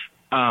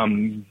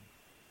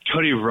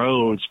Cody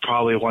Rhodes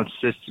probably wants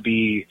this to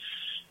be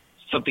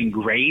something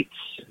great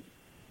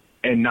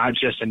and not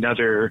just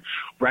another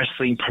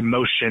wrestling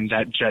promotion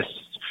that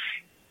just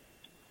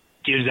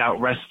gives out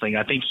wrestling.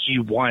 I think he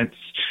wants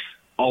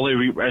All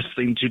Elite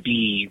Wrestling to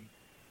be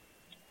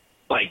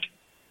like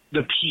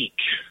the peak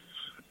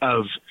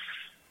of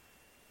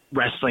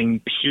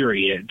wrestling,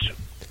 period.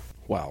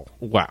 Wow.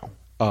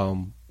 By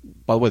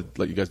the way,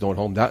 let you guys know at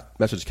home, that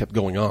message kept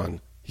going on.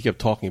 He kept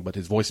talking, but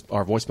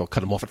our voicemail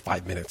cut him off at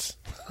 5 minutes.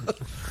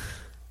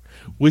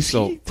 Was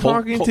he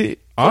talking to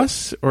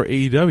us or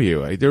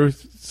AEW? There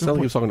was sounded like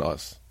he was talking to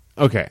us.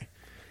 Okay.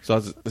 So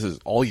this is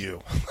all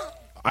you.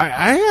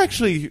 I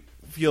actually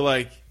feel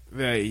like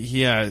that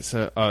he has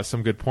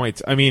some good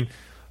points. I mean,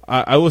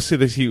 I will say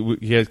that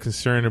he has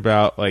concern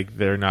about like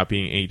there not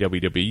being any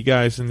WWE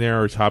guys in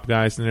there or top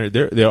guys in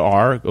there. There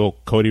are. Oh,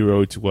 Cody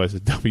Rhodes was a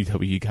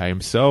WWE guy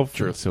himself.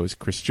 True. So is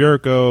Chris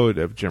Jericho.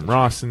 They have Jim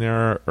Ross in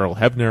there. Earl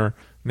Hebner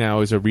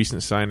now is a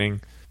recent signing.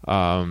 We're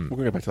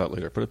gonna get back to that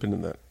later. Put a pin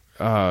in that.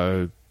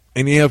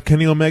 And you have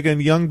Kenny Omega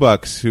and Young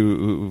Bucks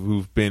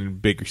who've been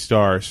bigger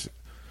stars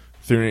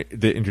through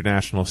the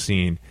international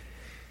scene.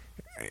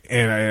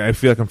 And I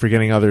feel like I'm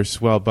forgetting others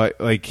as well,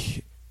 but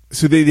like,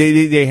 so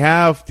they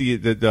have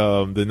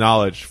the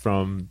knowledge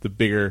from the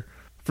bigger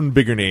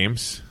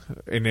names,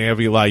 and they have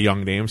a lot of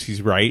young names.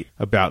 He's right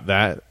about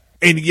that.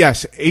 And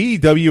yes,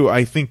 AEW,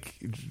 I think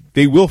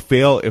they will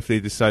fail if they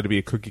decide to be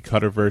a cookie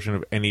cutter version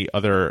of any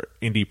other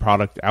indie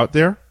product out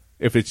there.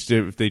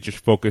 if they just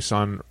focus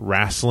on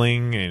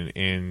wrestling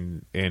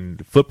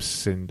and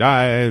flips and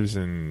dives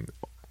and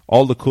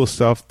all the cool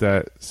stuff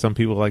that some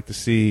people like to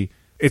see.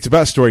 It's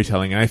about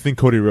storytelling, and I think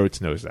Cody Rhodes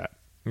knows that.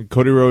 And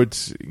Cody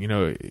Rhodes,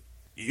 if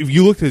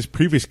you look at his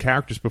previous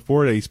characters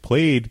before that he's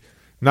played,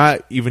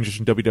 not even just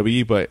in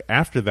WWE, but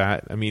after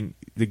that, I mean,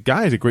 the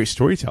guy is a great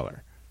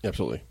storyteller.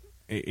 Absolutely.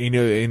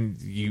 And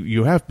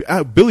you have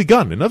Billy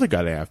Gunn, another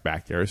guy they have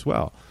back there as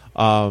well.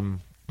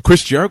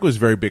 Chris Jericho is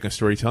very big on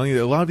storytelling.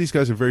 A lot of these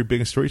guys are very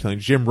big on storytelling.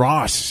 Jim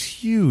Ross is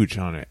huge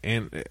on it,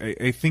 and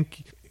I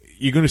think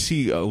you're going to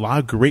see a lot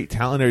of great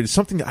talent there. It's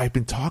something that I've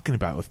been talking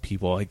about with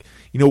people. Like,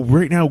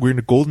 right now we're in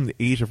the golden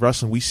age of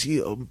wrestling. We see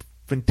a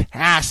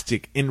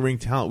fantastic in-ring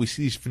talent. We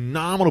see these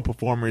phenomenal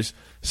performers,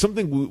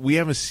 something we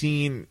haven't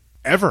seen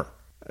ever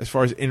as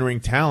far as in-ring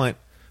talent,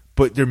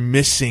 but they're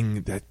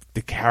missing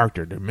the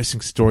character. They're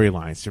missing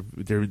storylines.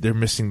 They're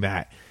missing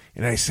that.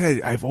 And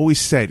I've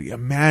always said,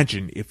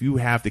 imagine if you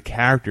have the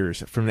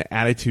characters from the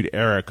Attitude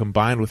Era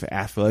combined with the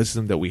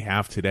athleticism that we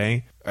have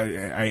today. I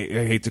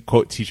hate to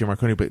quote TJ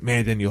Marconi, but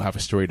man, then you'll have a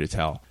story to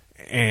tell.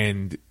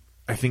 And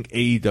I think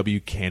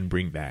AEW can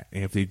bring that.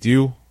 And if they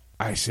do,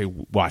 I say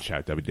watch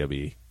out,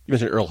 WWE. You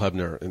mentioned Earl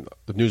Hebner, and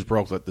the news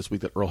broke that this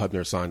week that Earl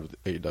Hebner signed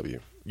with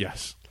AEW.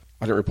 Yes.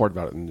 I didn't report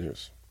about it in the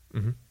news.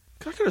 Mm-hmm.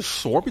 I could have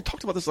sworn we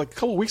talked about this like a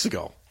couple of weeks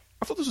ago.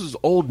 I thought this was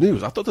old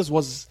news. I thought this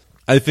was...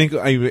 I think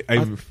I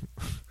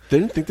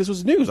didn't think this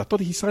was news. I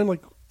thought he signed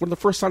like one of the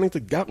first signings they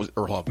got was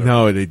Earl Hebner.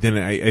 No, they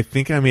didn't. I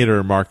think I made a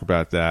remark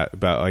about that,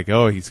 about like,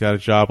 oh, he's got a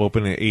job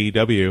open at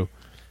AEW.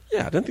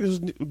 Yeah, I didn't think this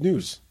was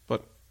news,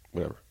 but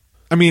whatever.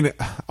 I mean,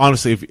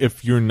 honestly,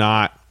 if you're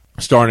not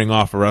starting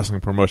off a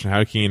wrestling promotion,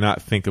 how can you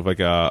not think of like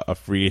a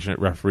free agent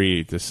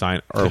referee to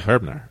sign Earl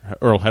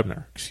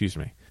Hebner, excuse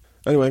me.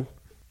 Anyway,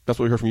 that's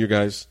what we heard from you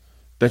guys.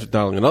 Thanks for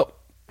dialing it up.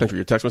 Thanks for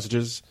your text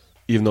messages,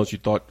 even those you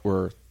thought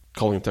were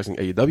calling and texting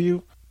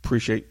AEW.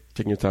 Appreciate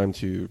taking your time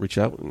to reach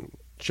out and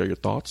share your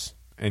thoughts.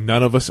 And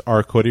none of us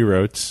are Cody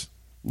Rhodes.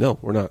 No,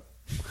 we're not.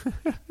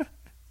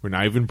 We're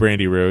not even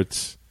Brandy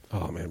Rhodes.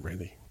 Oh, man,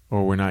 Brandy.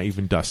 Or we're not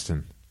even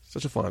Dustin.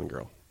 Such a fine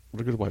girl.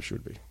 What a good wife she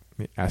would be.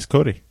 Ask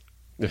Cody.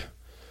 Yeah.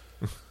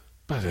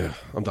 But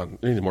I'm done.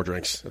 I need more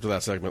drinks after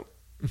that segment.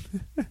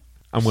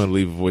 I'm going to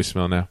leave a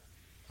voicemail now.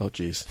 Oh,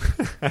 jeez.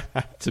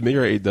 To me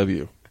or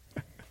AEW?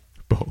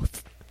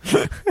 Both.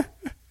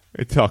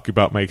 I talk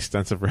about my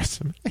extensive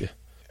resume. Yeah.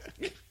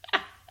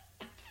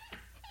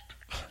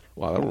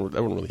 Wow,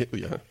 that wouldn't really hit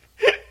you, huh?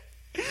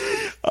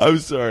 I'm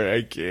sorry,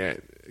 I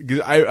can't.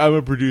 Because I'm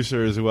a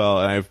producer as well,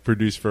 and I've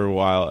produced for a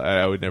while, and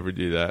I would never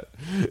do that.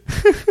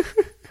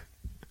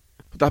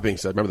 With that being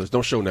said, remember there's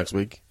no show next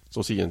week, so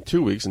we'll see you in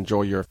 2 weeks.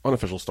 Enjoy your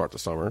unofficial start to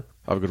summer.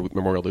 Have a good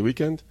Memorial Day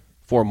weekend.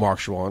 For Mark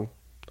Schwann,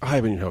 I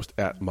have been your host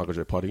at Michael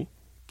J. Putty.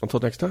 Until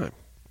next time,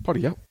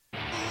 Putty out.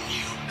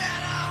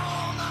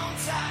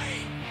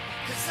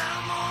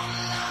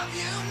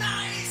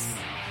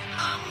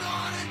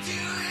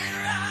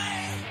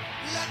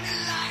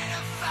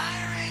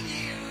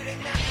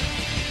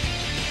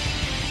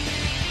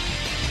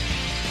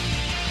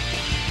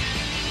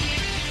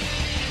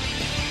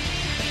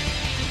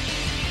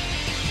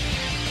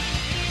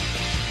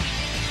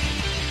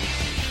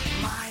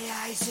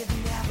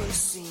 Have never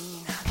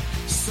seen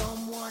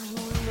someone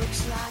who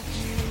looks like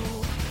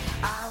you.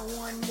 I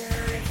wonder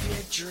if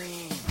you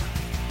dream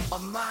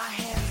of my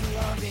hands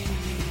loving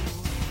you,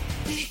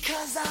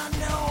 because I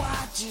know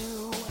I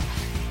do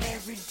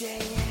every day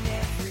and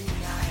every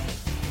night,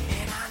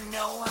 and I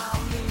know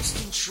I'll lose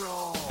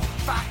control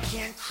if I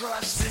can't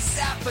crush this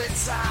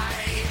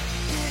appetite.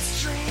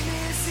 This dream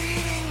is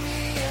eating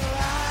me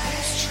alive.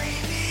 This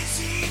dream is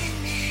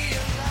eating me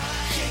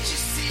alive. Can't you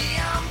see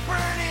I'm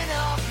burning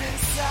up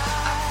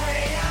inside?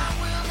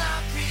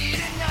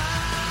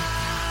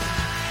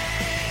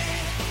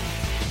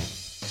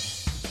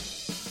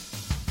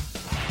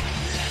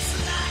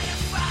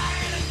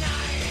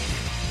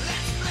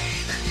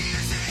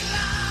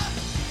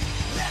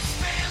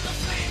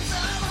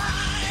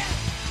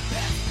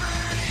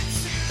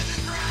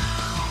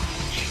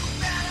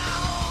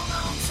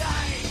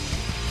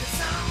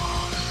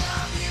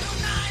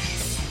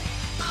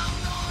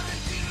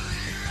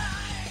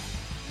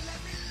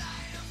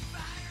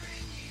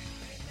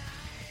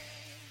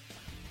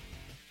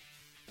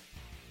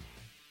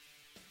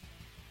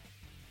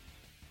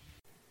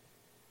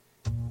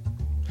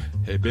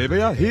 Hey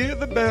baby, I hear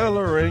the bell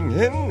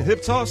ringing,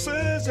 hip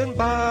tosses and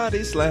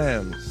body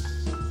slams.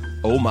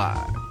 Oh my.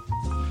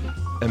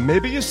 And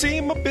maybe you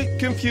seem a bit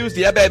confused,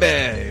 yeah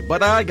baby,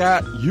 but I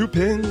got you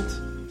pinned.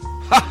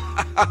 Ha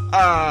ha ha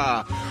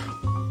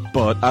ha.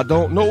 But I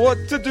don't know what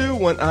to do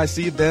when I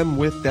see them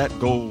with that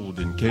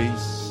golden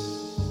case.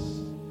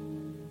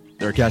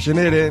 They're cashing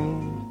it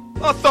in.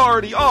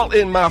 Authority all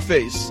in my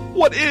face.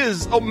 What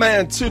is a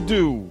man to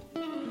do?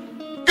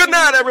 Good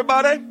night,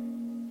 everybody.